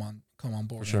wants to come on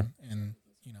board. For sure. and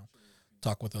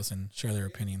talk with us and share their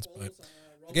opinions. But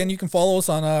again, you can follow us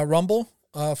on Rumble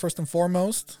first and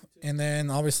foremost, and then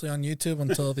obviously on YouTube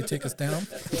until they take us down.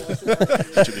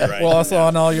 Should be right. We're also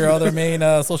on all your other main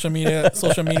social media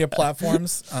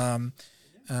platforms. And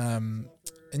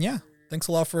yeah, thanks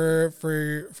a lot for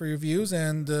your views,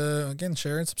 and again,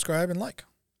 share and subscribe and like.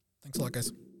 Thanks a lot,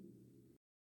 guys.